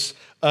reminds us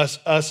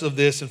of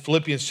this in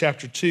Philippians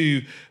chapter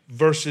 2,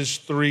 verses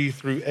 3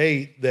 through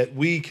 8, that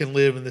we can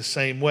live in the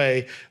same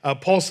way.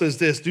 Paul says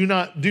this: do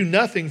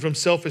nothing from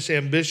selfish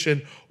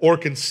ambition or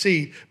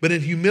conceit, but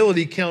in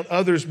humility count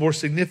others more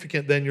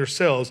significant than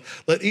yourselves.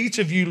 Let each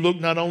of you look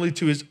not only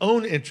to his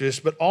own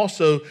interests, but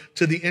also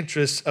to the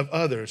interests of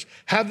others.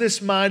 Have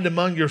this mind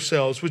among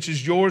yourselves, which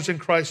is yours in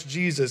Christ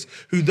Jesus,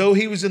 who, though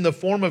he was in the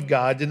form of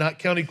God, did not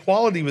count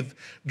equality with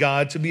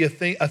God to be a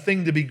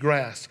thing to be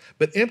grasped,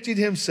 but emptied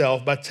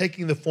himself by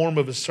taking the form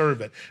of a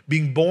servant.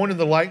 Being born in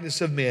the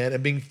likeness of men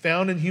and being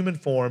found in human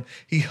form,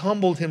 he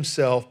humbled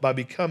himself by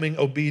becoming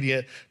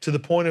obedient to the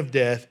point of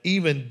death,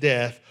 even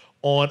death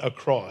on a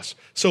cross.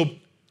 So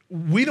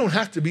we don't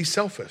have to be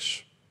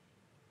selfish.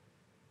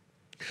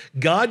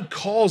 God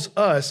calls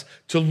us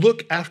to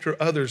look after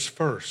others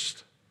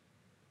first.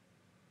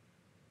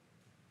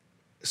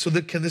 So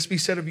can this be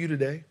said of you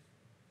today?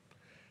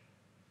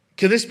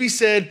 Can this be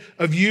said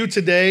of you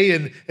today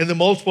in the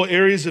multiple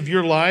areas of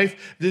your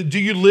life? Do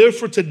you live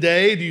for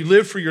today? Do you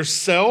live for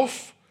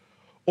yourself?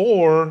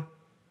 Or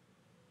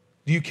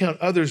do you count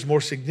others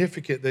more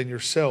significant than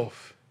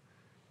yourself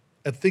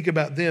and think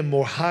about them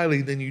more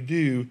highly than you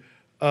do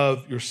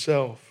of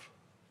yourself?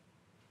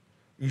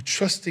 Are you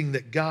trusting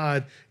that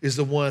God is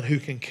the one who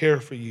can care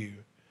for you,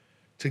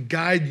 to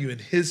guide you in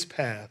his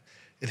path,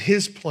 in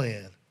his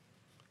plan,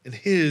 in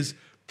his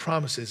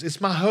promises? It's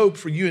my hope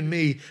for you and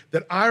me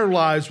that our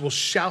lives will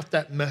shout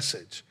that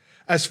message.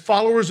 As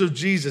followers of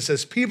Jesus,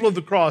 as people of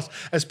the cross,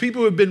 as people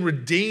who have been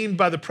redeemed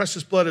by the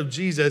precious blood of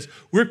Jesus,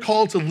 we're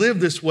called to live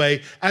this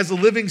way as a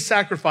living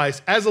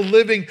sacrifice, as a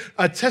living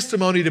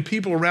testimony to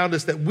people around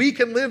us that we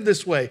can live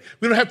this way.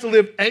 We don't have to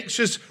live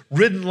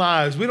anxious-ridden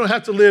lives. We don't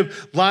have to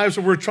live lives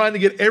where we're trying to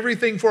get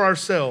everything for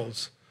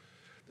ourselves.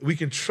 We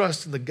can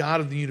trust in the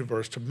God of the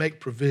universe to make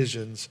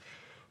provisions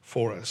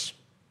for us.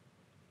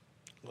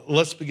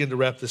 Let's begin to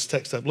wrap this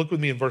text up. Look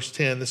with me in verse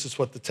 10. This is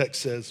what the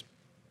text says.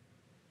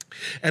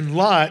 And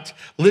Lot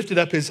lifted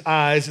up his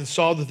eyes and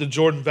saw that the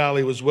Jordan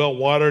Valley was well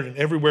watered and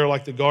everywhere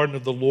like the garden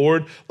of the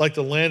Lord, like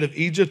the land of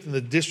Egypt and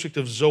the district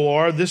of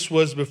Zoar. This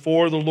was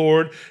before the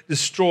Lord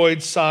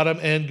destroyed Sodom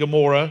and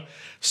Gomorrah.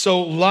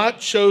 So Lot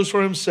chose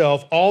for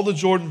himself all the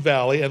Jordan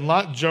Valley, and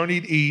Lot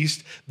journeyed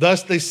east.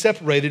 Thus they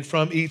separated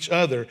from each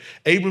other.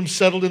 Abram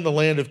settled in the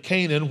land of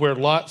Canaan, where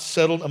Lot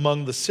settled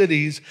among the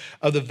cities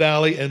of the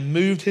valley and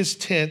moved his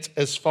tent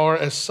as far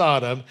as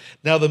Sodom.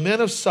 Now the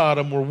men of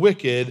Sodom were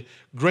wicked,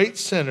 great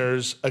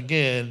sinners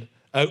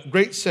against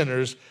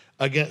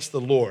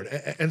the Lord.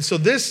 And so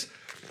this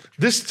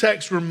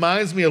text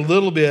reminds me a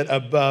little bit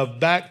of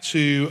back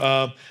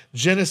to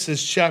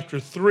Genesis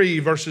chapter 3,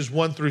 verses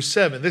 1 through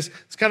 7. This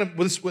is kind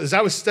of, as I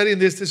was studying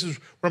this is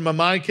where my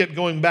mind kept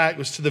going back,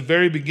 was to the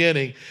very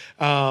beginning.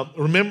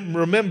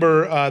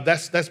 Remember,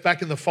 that's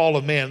back in the fall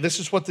of man. This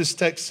is what this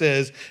text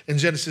says in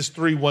Genesis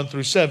 3, 1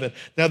 through 7.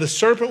 Now the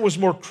serpent was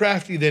more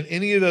crafty than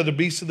any of the other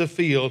beasts of the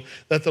field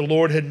that the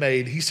Lord had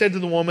made. He said to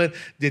the woman,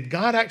 did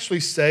God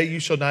actually say you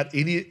shall not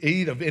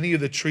eat of any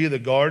of the tree of the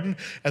garden?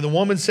 And the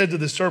woman said to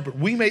the serpent,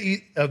 we may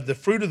eat of the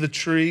fruit of the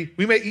tree.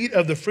 We may eat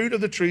of the fruit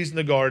of the trees in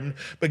the garden,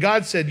 but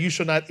God said, you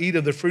shall not eat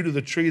of the fruit of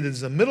the tree that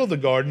is in the middle of the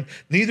garden,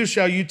 neither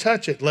shall you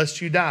touch it,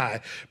 lest you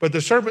die. But the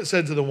serpent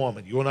said to the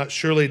woman, you will not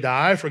surely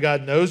die, for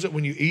God knows that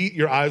when you eat,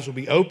 your eyes will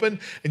be open,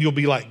 and you'll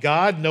be like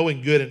God,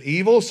 knowing good and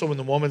evil. So when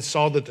the woman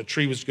saw that the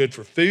tree was good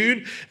for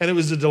food, and it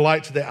was a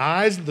delight to the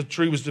eyes, and the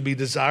tree was to be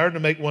desired to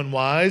make one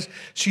wise,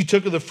 she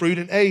took of the fruit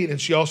and ate, and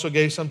she also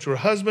gave some to her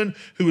husband,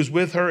 who was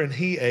with her, and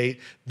he ate.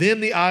 Then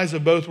the eyes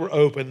of both were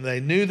open, and they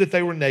knew that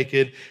they were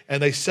naked,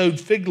 and they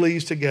sewed fig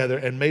leaves together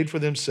and made for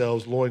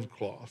themselves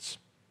loincloths.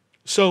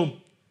 So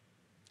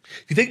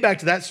if you think back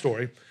to that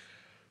story,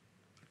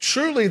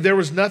 truly there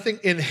was nothing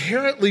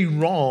inherently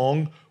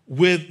wrong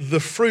with the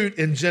fruit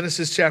in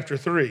Genesis chapter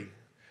 3.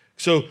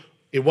 So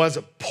it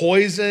wasn't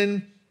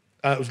poison.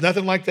 It was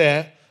nothing like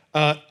that.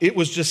 It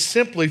was just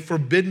simply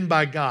forbidden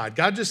by God.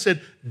 God just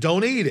said,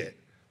 don't eat it.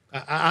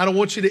 I don't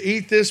want you to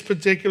eat this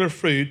particular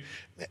fruit.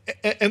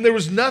 And there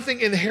was nothing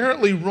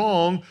inherently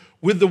wrong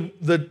with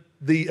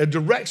the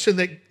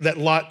direction that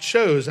Lot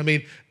chose. I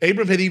mean,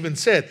 Abram had even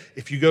said,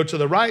 if you go to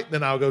the right,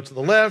 then I'll go to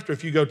the left. Or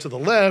if you go to the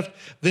left,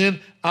 then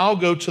I'll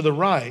go to the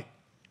right.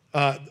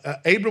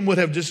 Abram would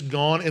have just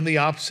gone in the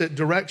opposite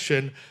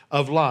direction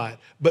of Lot.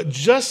 But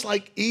just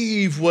like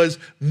Eve was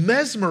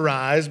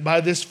mesmerized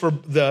by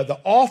the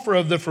offer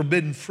of the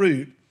forbidden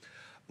fruit,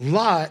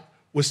 Lot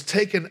was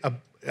taken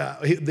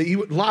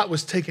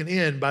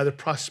in by the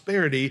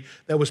prosperity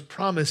that was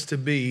promised to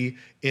be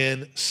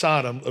in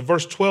Sodom.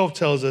 Verse 12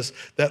 tells us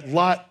that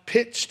Lot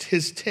pitched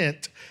his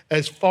tent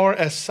as far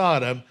as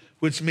Sodom,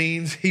 which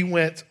means he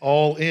went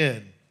all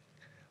in.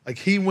 Like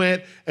he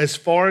went as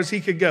far as he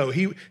could go.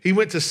 He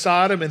went to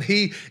Sodom and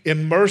he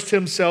immersed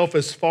himself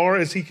as far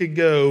as he could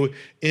go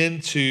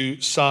into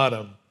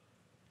Sodom.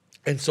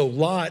 And so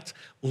Lot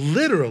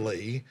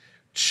literally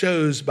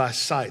chose by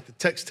sight. The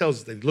text tells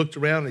us that he looked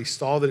around and he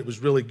saw that it was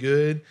really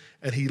good,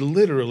 and he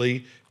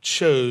literally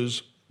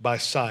chose by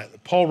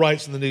sight. Paul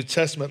writes in the New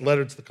Testament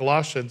letter to the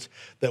Colossians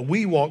that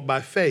we walk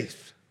by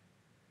faith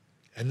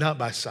and not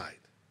by sight.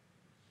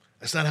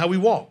 That's not how we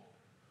walk.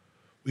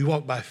 We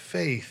walk by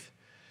faith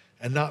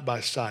and not by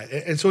sight.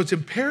 And so it's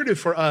imperative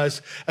for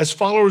us as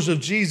followers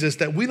of Jesus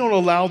that we don't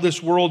allow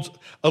this world's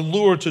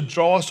allure to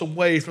draw us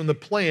away from the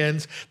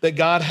plans that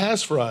God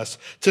has for us,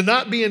 to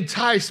not be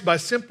enticed by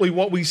simply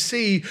what we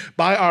see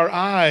by our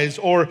eyes,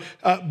 or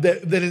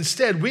that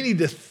instead we need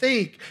to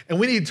think and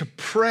we need to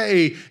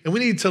pray and we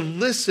need to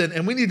listen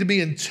and we need to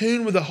be in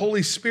tune with the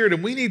Holy Spirit,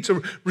 and we need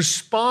to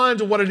respond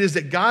to what it is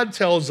that God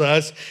tells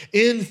us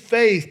in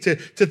faith,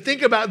 to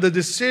think about the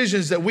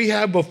decisions that we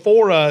have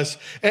before us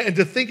and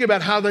to think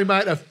about how they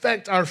might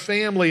affect our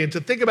family and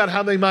to think about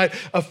how they might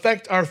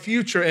affect our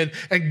future.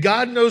 And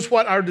God knows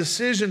what our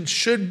decisions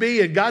should be,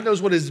 and God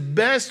knows what is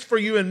best for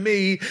you and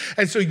me.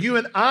 And so you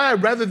and I,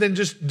 rather than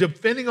just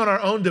depending on our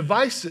own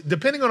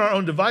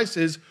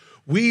devices,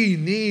 we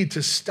need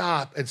to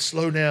stop and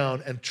slow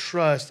down and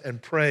trust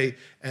and pray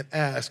and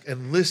ask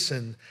and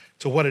listen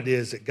to what it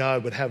is that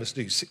God would have us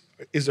do.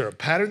 Is there a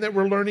pattern that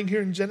we're learning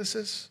here in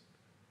Genesis?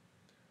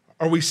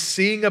 Are we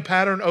seeing a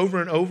pattern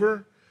over and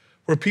over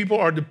where people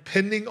are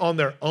depending on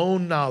their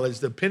own knowledge,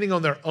 depending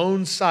on their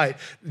own sight,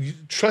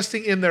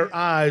 trusting in their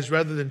eyes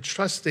rather than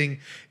trusting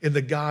in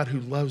the God who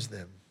loves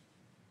them?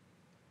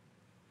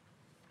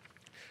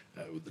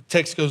 The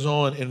text goes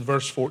on in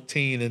verse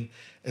 14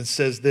 and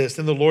says this: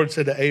 Then the Lord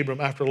said to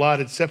Abram, after Lot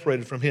had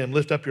separated from him,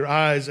 lift up your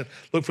eyes and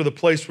look for the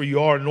place where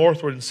you are,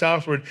 northward and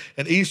southward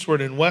and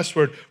eastward and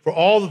westward. For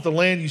all that the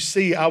land you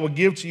see, I will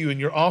give to you and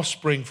your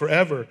offspring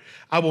forever.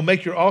 I will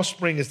make your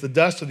offspring as the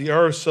dust of the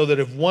earth, so that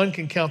if one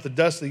can count the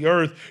dust of the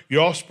earth,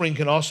 your offspring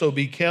can also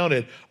be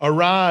counted.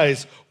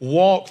 Arise,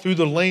 walk through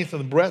the length and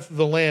the breadth of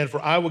the land, for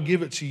I will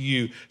give it to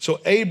you. So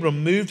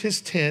Abram moved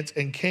his tent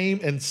and came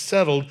and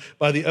settled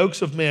by the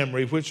oaks of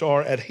Mamre, which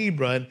are at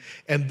Hebron,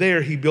 and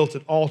there he built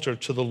an altar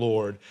to the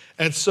Lord.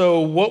 And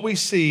so what we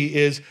see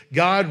is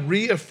God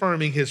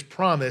reaffirming his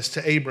promise to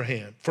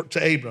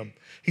Abram.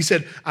 He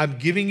said, I'm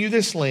giving you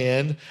this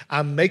land,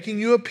 I'm making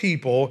you a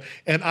people,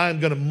 and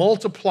I'm going to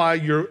multiply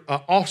your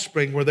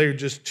offspring where they're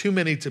just too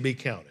many to be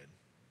counted.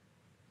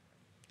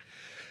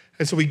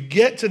 And so we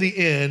get to the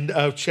end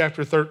of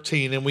chapter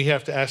 13, and we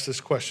have to ask this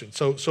question.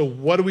 So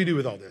what do we do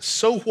with all this?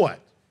 So what?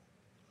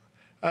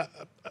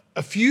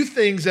 A few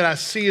things that I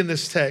see in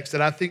this text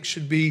that I think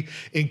should be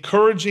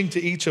encouraging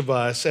to each of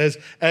us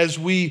as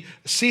we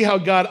see how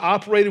God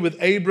operated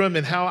with Abram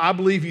and how I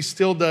believe he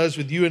still does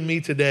with you and me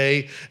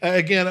today.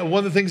 Again,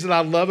 one of the things that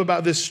I love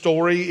about this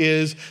story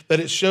is that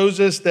it shows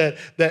us that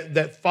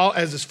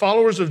as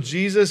followers of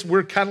Jesus,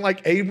 we're kind of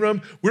like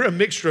Abram. We're a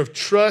mixture of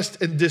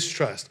trust and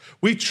distrust.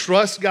 We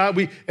trust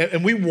God,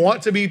 and we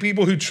want to be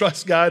people who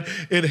trust God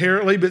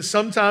inherently, but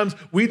sometimes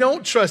we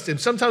don't trust him.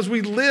 Sometimes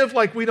we live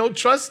like we don't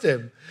trust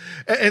him.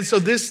 And so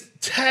this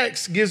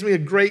text gives me a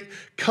great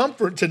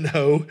comfort to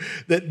know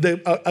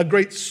that a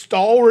great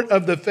stalwart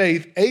of the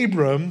faith,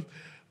 Abram,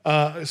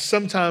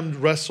 sometimes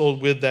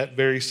wrestled with that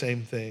very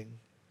same thing.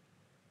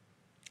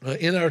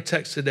 In our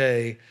text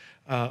today,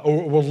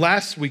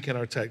 last week in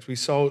our text, we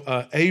saw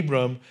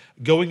Abram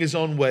going his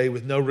own way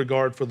with no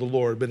regard for the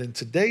Lord. But in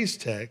today's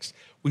text,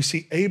 we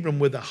see Abram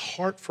with a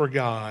heart for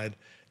God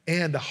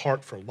and a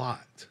heart for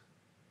Lot.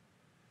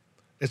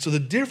 And so the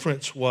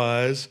difference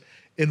was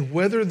in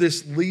whether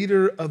this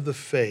leader of the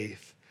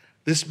faith,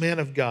 this man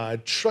of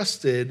God,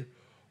 trusted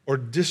or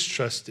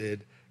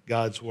distrusted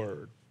God's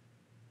word.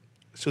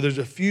 So there's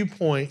a few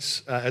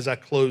points as I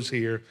close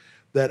here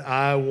that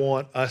I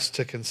want us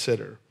to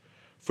consider.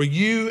 For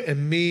you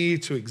and me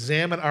to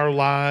examine our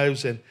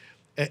lives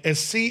and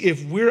see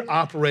if we're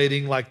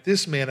operating like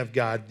this man of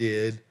God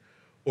did,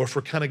 or if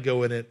we're kind of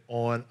going it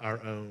on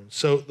our own.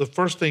 So the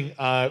first thing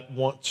I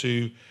want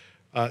to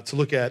to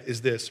look at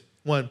is this.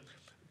 One,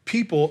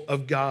 people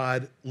of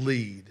God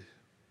lead.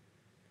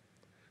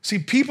 See,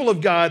 people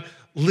of God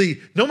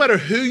lead. No matter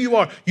who you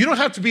are, you don't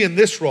have to be in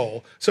this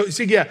role. So,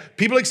 see, yeah,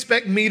 people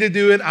expect me to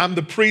do it. I'm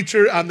the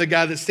preacher. I'm the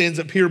guy that stands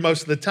up here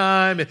most of the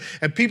time.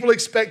 And people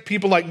expect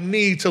people like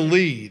me to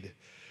lead.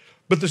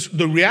 But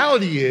the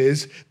reality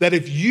is that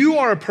if you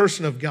are a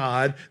person of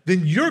God,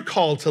 then you're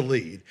called to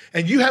lead.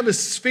 And you have a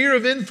sphere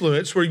of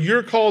influence where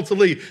you're called to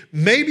lead.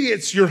 Maybe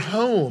it's your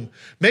home.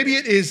 Maybe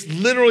it is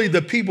literally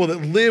the people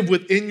that live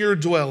within your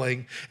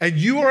dwelling. And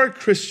you are a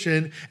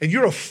Christian and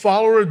you're a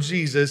follower of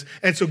Jesus.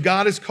 And so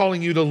God is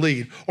calling you to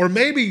lead. Or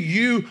maybe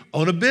you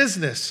own a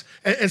business.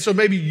 And so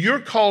maybe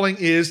your calling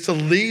is to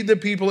lead the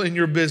people in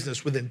your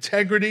business with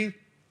integrity,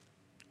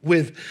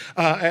 with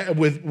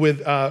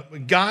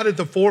God at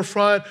the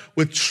forefront,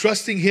 with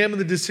trusting Him in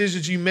the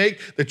decisions you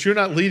make, that you're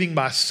not leading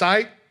by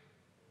sight,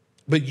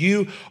 but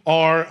you're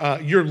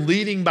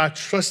leading by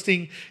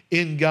trusting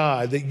in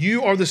God, that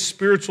you are the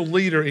spiritual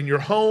leader in your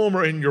home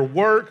or in your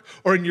work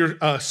or in your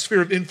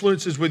sphere of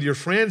influences with your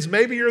friends.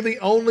 Maybe you're the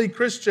only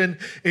Christian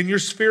in your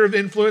sphere of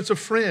influence of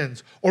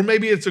friends, or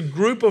maybe it's a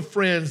group of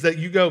friends that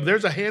you go,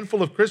 there's a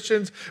handful of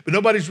Christians, but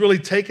nobody's really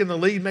taking the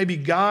lead. Maybe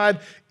God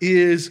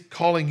is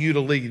calling you to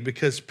lead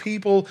because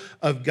people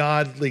of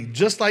God lead.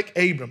 Just like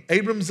Abram.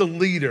 Abram's a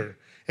leader.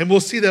 And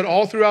we'll see that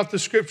all throughout the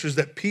scriptures,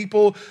 that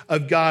people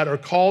of God are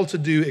called to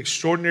do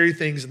extraordinary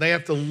things, and they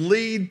have to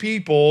lead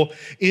people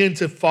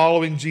into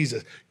following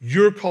Jesus.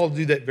 You're called to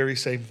do that very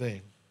same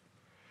thing.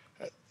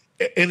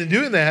 And in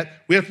doing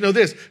that, we have to know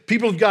this.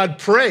 People of God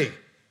pray.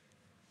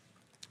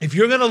 If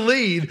you're going to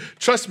lead,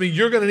 trust me,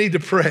 you're going to need to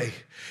pray.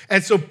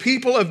 And so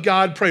people of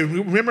God pray.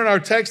 Remember in our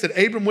text that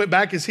Abram went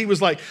back as he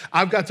was like,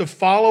 I've got to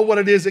follow what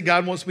it is that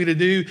God wants me to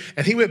do.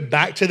 And he went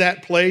back to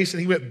that place, and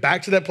he went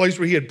back to that place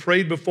where he had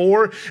prayed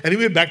before. And he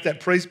went back to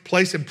that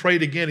place and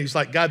prayed again. He's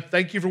like, God,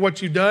 thank you for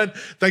what you've done.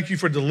 Thank you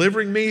for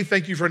delivering me.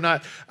 Thank you for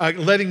not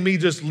letting me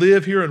just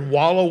live here and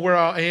wallow where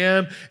I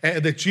am,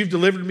 and that you've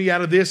delivered me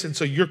out of this. And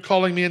so you're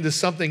calling me into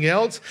something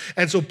else.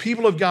 And so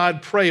people of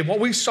God pray. And what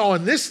we saw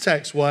in this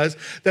text was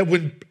that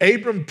when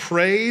Abram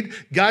prayed,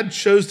 God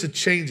chose to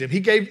change him.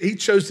 He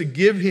chose to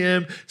give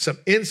him some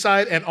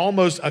insight and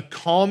almost a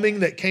calming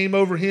that came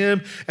over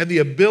him and the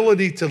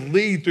ability to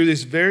lead through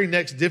this very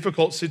next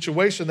difficult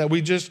situation that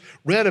we just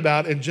read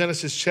about in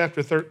Genesis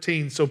chapter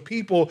 13. So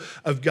people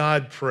of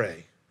God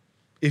pray.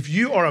 If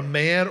you are a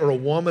man or a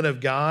woman of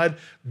God,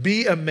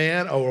 be a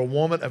man or a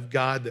woman of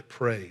God that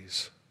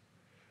prays.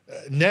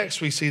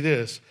 Next, we see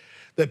this,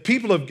 that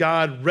people of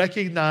God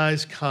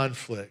recognize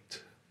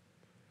conflict.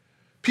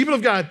 People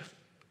of God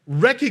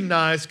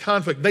recognize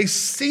conflict. They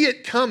see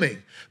it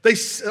coming.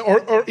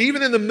 Or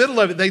even in the middle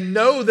of it, they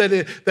know that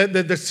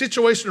the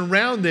situation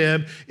around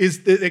them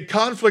is that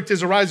conflict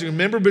is arising.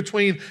 Remember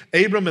between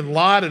Abram and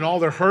Lot and all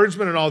their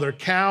herdsmen and all their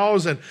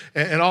cows and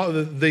all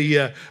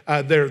their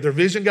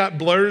vision got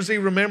blurry.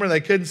 Remember,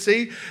 they couldn't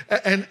see,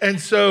 and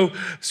so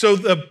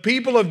the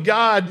people of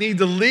God need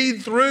to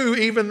lead through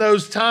even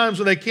those times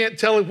when they can't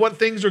tell what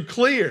things are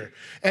clear.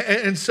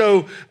 And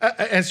so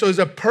as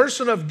a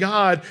person of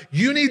God,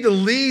 you need to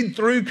lead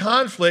through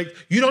conflict.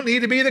 You don't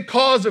need to be the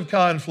cause of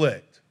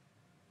conflict.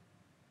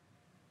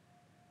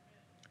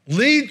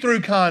 Lead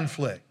through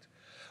conflict.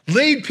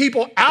 Lead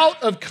people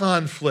out of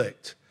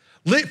conflict.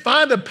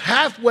 Find a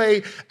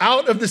pathway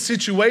out of the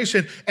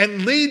situation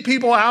and lead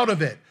people out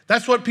of it.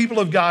 That's what people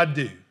of God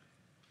do.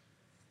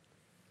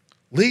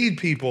 Lead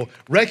people,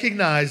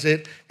 recognize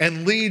it,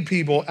 and lead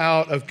people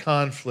out of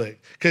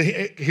conflict.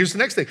 Here's the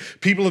next thing.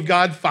 People of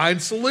God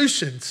find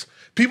solutions.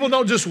 People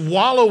don't just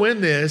wallow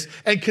in this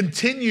and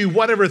continue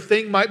whatever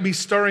thing might be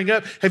stirring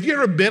up. Have you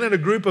ever been in a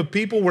group of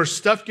people where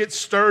stuff gets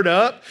stirred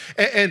up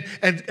and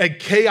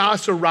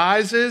chaos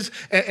arises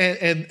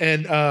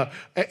and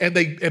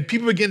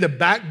people begin to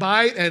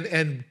backbite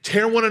and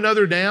tear one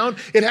another down?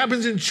 It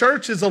happens in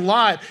churches a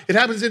lot. It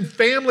happens in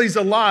families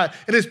a lot.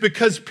 And it's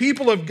because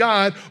people of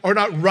God are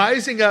not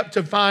rising up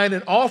to find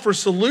and offer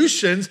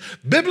solutions,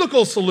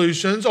 biblical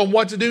solutions on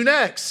what to do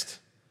next.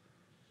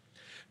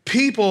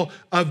 People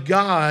of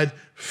God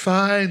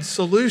find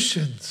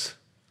solutions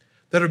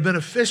that are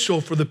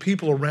beneficial for the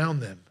people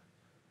around them,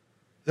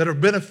 that are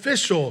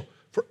beneficial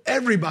for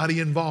everybody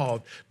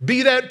involved.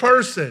 Be that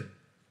person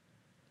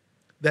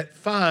that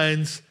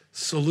finds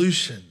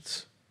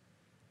solutions.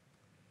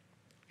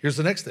 Here's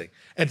the next thing.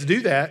 And to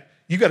do that,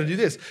 you got to do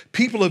this.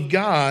 People of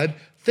God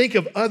think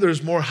of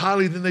others more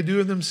highly than they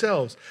do of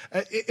themselves.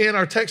 In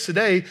our text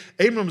today,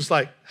 Abram's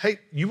like, hey,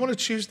 you want to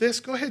choose this?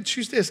 Go ahead and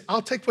choose this.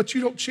 I'll take what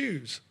you don't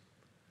choose.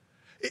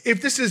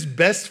 If this is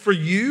best for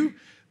you,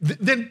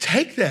 then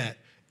take that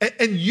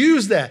and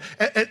use that.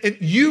 And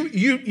you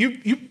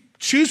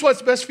choose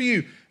what's best for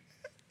you.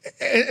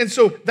 And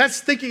so that's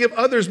thinking of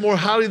others more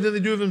highly than they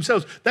do of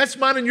themselves. That's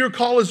mine and your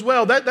call as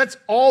well. That's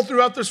all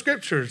throughout the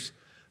scriptures.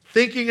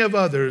 Thinking of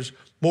others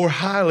more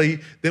highly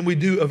than we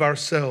do of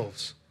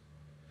ourselves.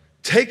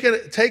 Take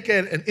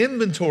an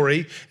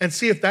inventory and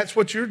see if that's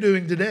what you're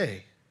doing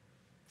today.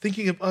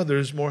 Thinking of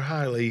others more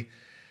highly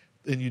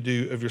than you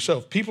do of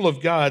yourself. People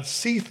of God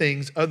see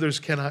things others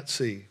cannot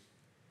see.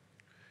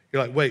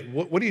 You're like, wait,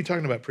 what are you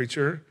talking about,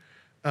 preacher?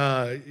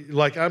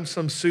 Like I'm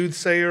some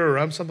soothsayer or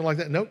I'm something like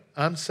that? Nope,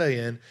 I'm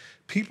saying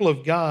people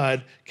of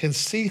God can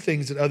see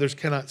things that others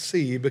cannot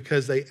see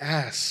because they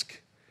ask.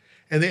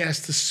 And they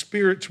ask the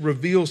Spirit to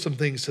reveal some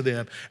things to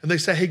them. And they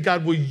say, hey,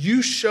 God, will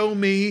you show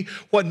me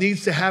what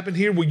needs to happen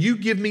here? Will you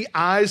give me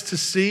eyes to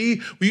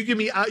see? Will you give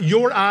me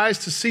your eyes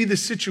to see the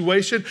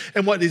situation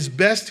and what is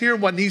best here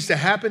and what needs to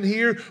happen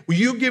here? Will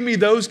you give me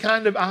those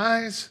kind of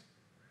eyes?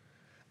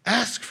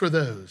 Ask for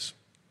those.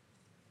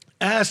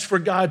 Ask for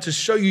God to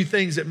show you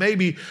things that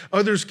maybe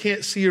others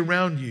can't see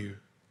around you.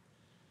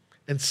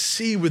 And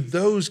see with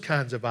those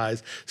kinds of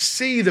eyes.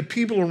 See the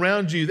people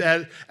around you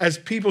as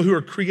people who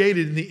are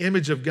created in the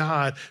image of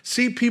God.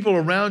 See people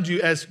around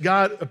you as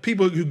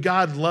people who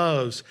God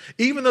loves.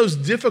 Even those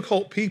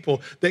difficult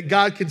people that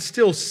God can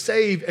still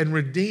save and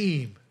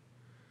redeem.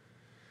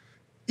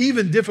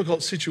 Even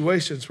difficult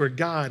situations where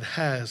God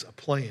has a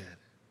plan.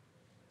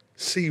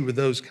 See with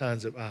those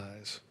kinds of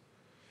eyes.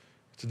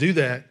 To do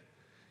that,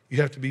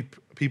 you have to be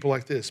people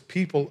like this.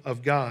 People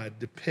of God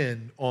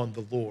depend on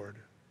the Lord.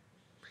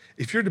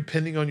 If you're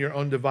depending on your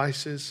own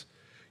devices,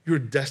 you're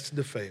destined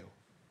to fail.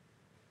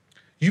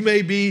 You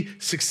may be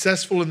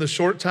successful in the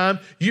short time.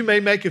 You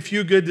may make a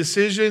few good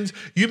decisions.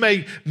 You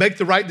may make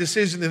the right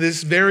decision in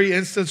this very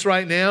instance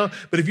right now.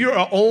 But if you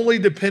are only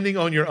depending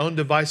on your own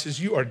devices,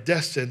 you are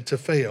destined to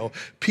fail.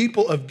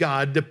 People of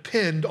God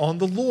depend on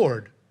the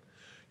Lord.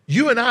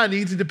 You and I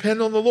need to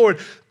depend on the Lord.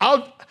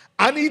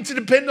 I need to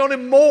depend on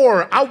Him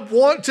more. I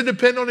want to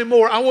depend on Him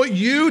more. I want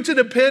you to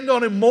depend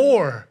on Him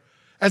more.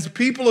 As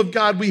people of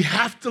God, we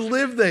have to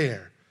live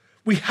there.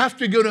 We have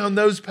to go down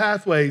those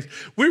pathways.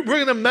 We're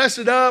going to mess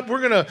it up.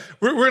 We're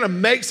going to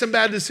make some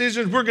bad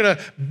decisions. We're going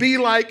to be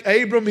like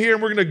Abram here,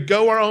 and we're going to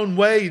go our own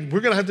way.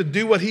 We're going to have to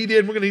do what he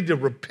did. We're going to need to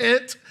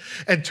repent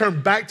and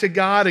turn back to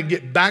God and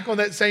get back on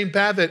that same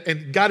path.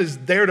 And God is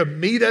there to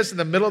meet us in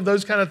the middle of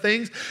those kind of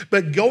things.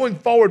 But going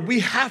forward, we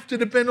have to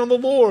depend on the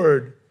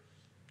Lord.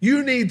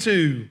 You need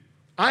to.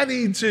 I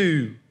need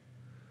to.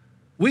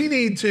 We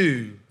need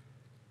to.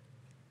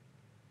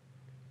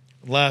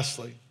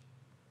 Lastly,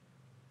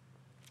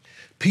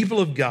 people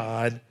of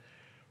God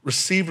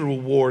receive a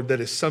reward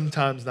that is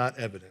sometimes not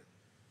evident.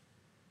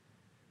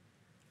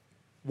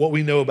 What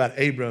we know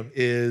about Abram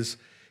is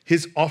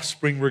his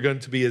offspring were going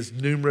to be as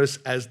numerous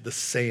as the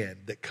sand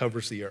that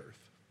covers the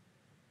earth.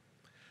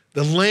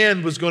 The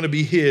land was going to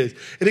be his,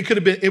 and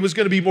it was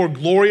going to be more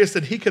glorious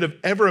than he could have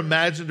ever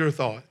imagined or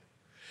thought.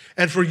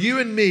 And for you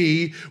and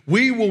me,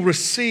 we will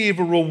receive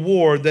a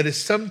reward that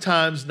is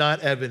sometimes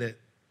not evident.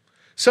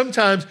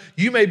 Sometimes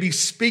you may be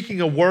speaking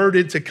a word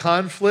into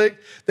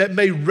conflict that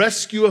may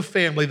rescue a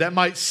family, that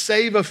might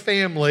save a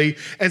family,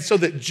 and so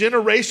that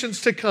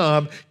generations to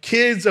come,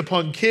 kids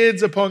upon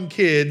kids upon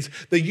kids,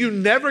 that you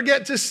never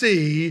get to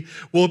see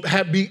will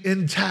be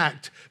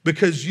intact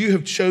because you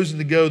have chosen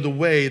to go the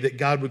way that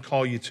God would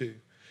call you to.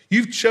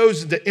 You've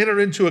chosen to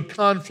enter into a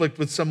conflict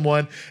with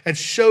someone and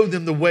show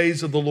them the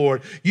ways of the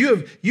Lord.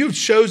 You've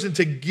chosen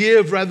to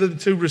give rather than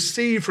to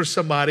receive for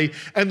somebody,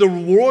 and the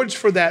rewards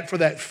for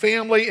that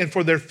family and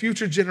for their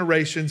future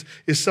generations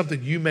is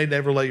something you may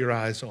never lay your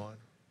eyes on.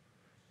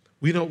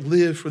 We don't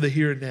live for the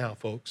here and now,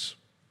 folks.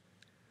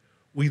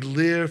 We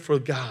live for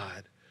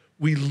God.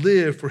 We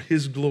live for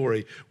His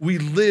glory. We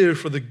live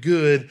for the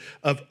good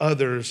of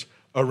others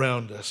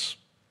around us.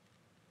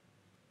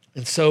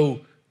 And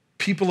so,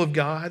 people of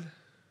God,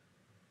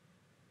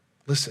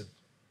 listen,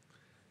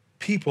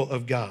 people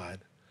of God,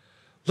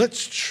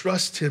 let's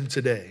trust Him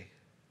today.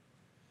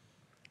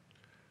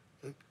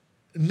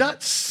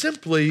 Not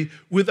simply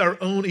with our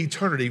own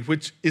eternity,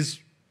 which is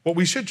what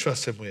we should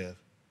trust Him with,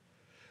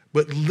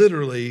 but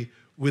literally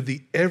with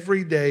the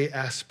everyday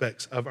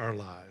aspects of our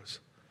lives.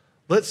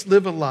 Let's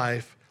live a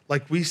life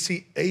like we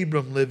see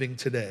Abram living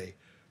today,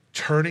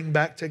 turning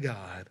back to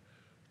God,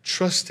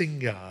 trusting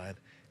God,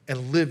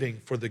 and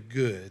living for the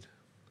good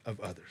of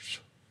others.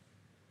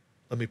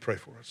 Let me pray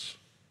for us.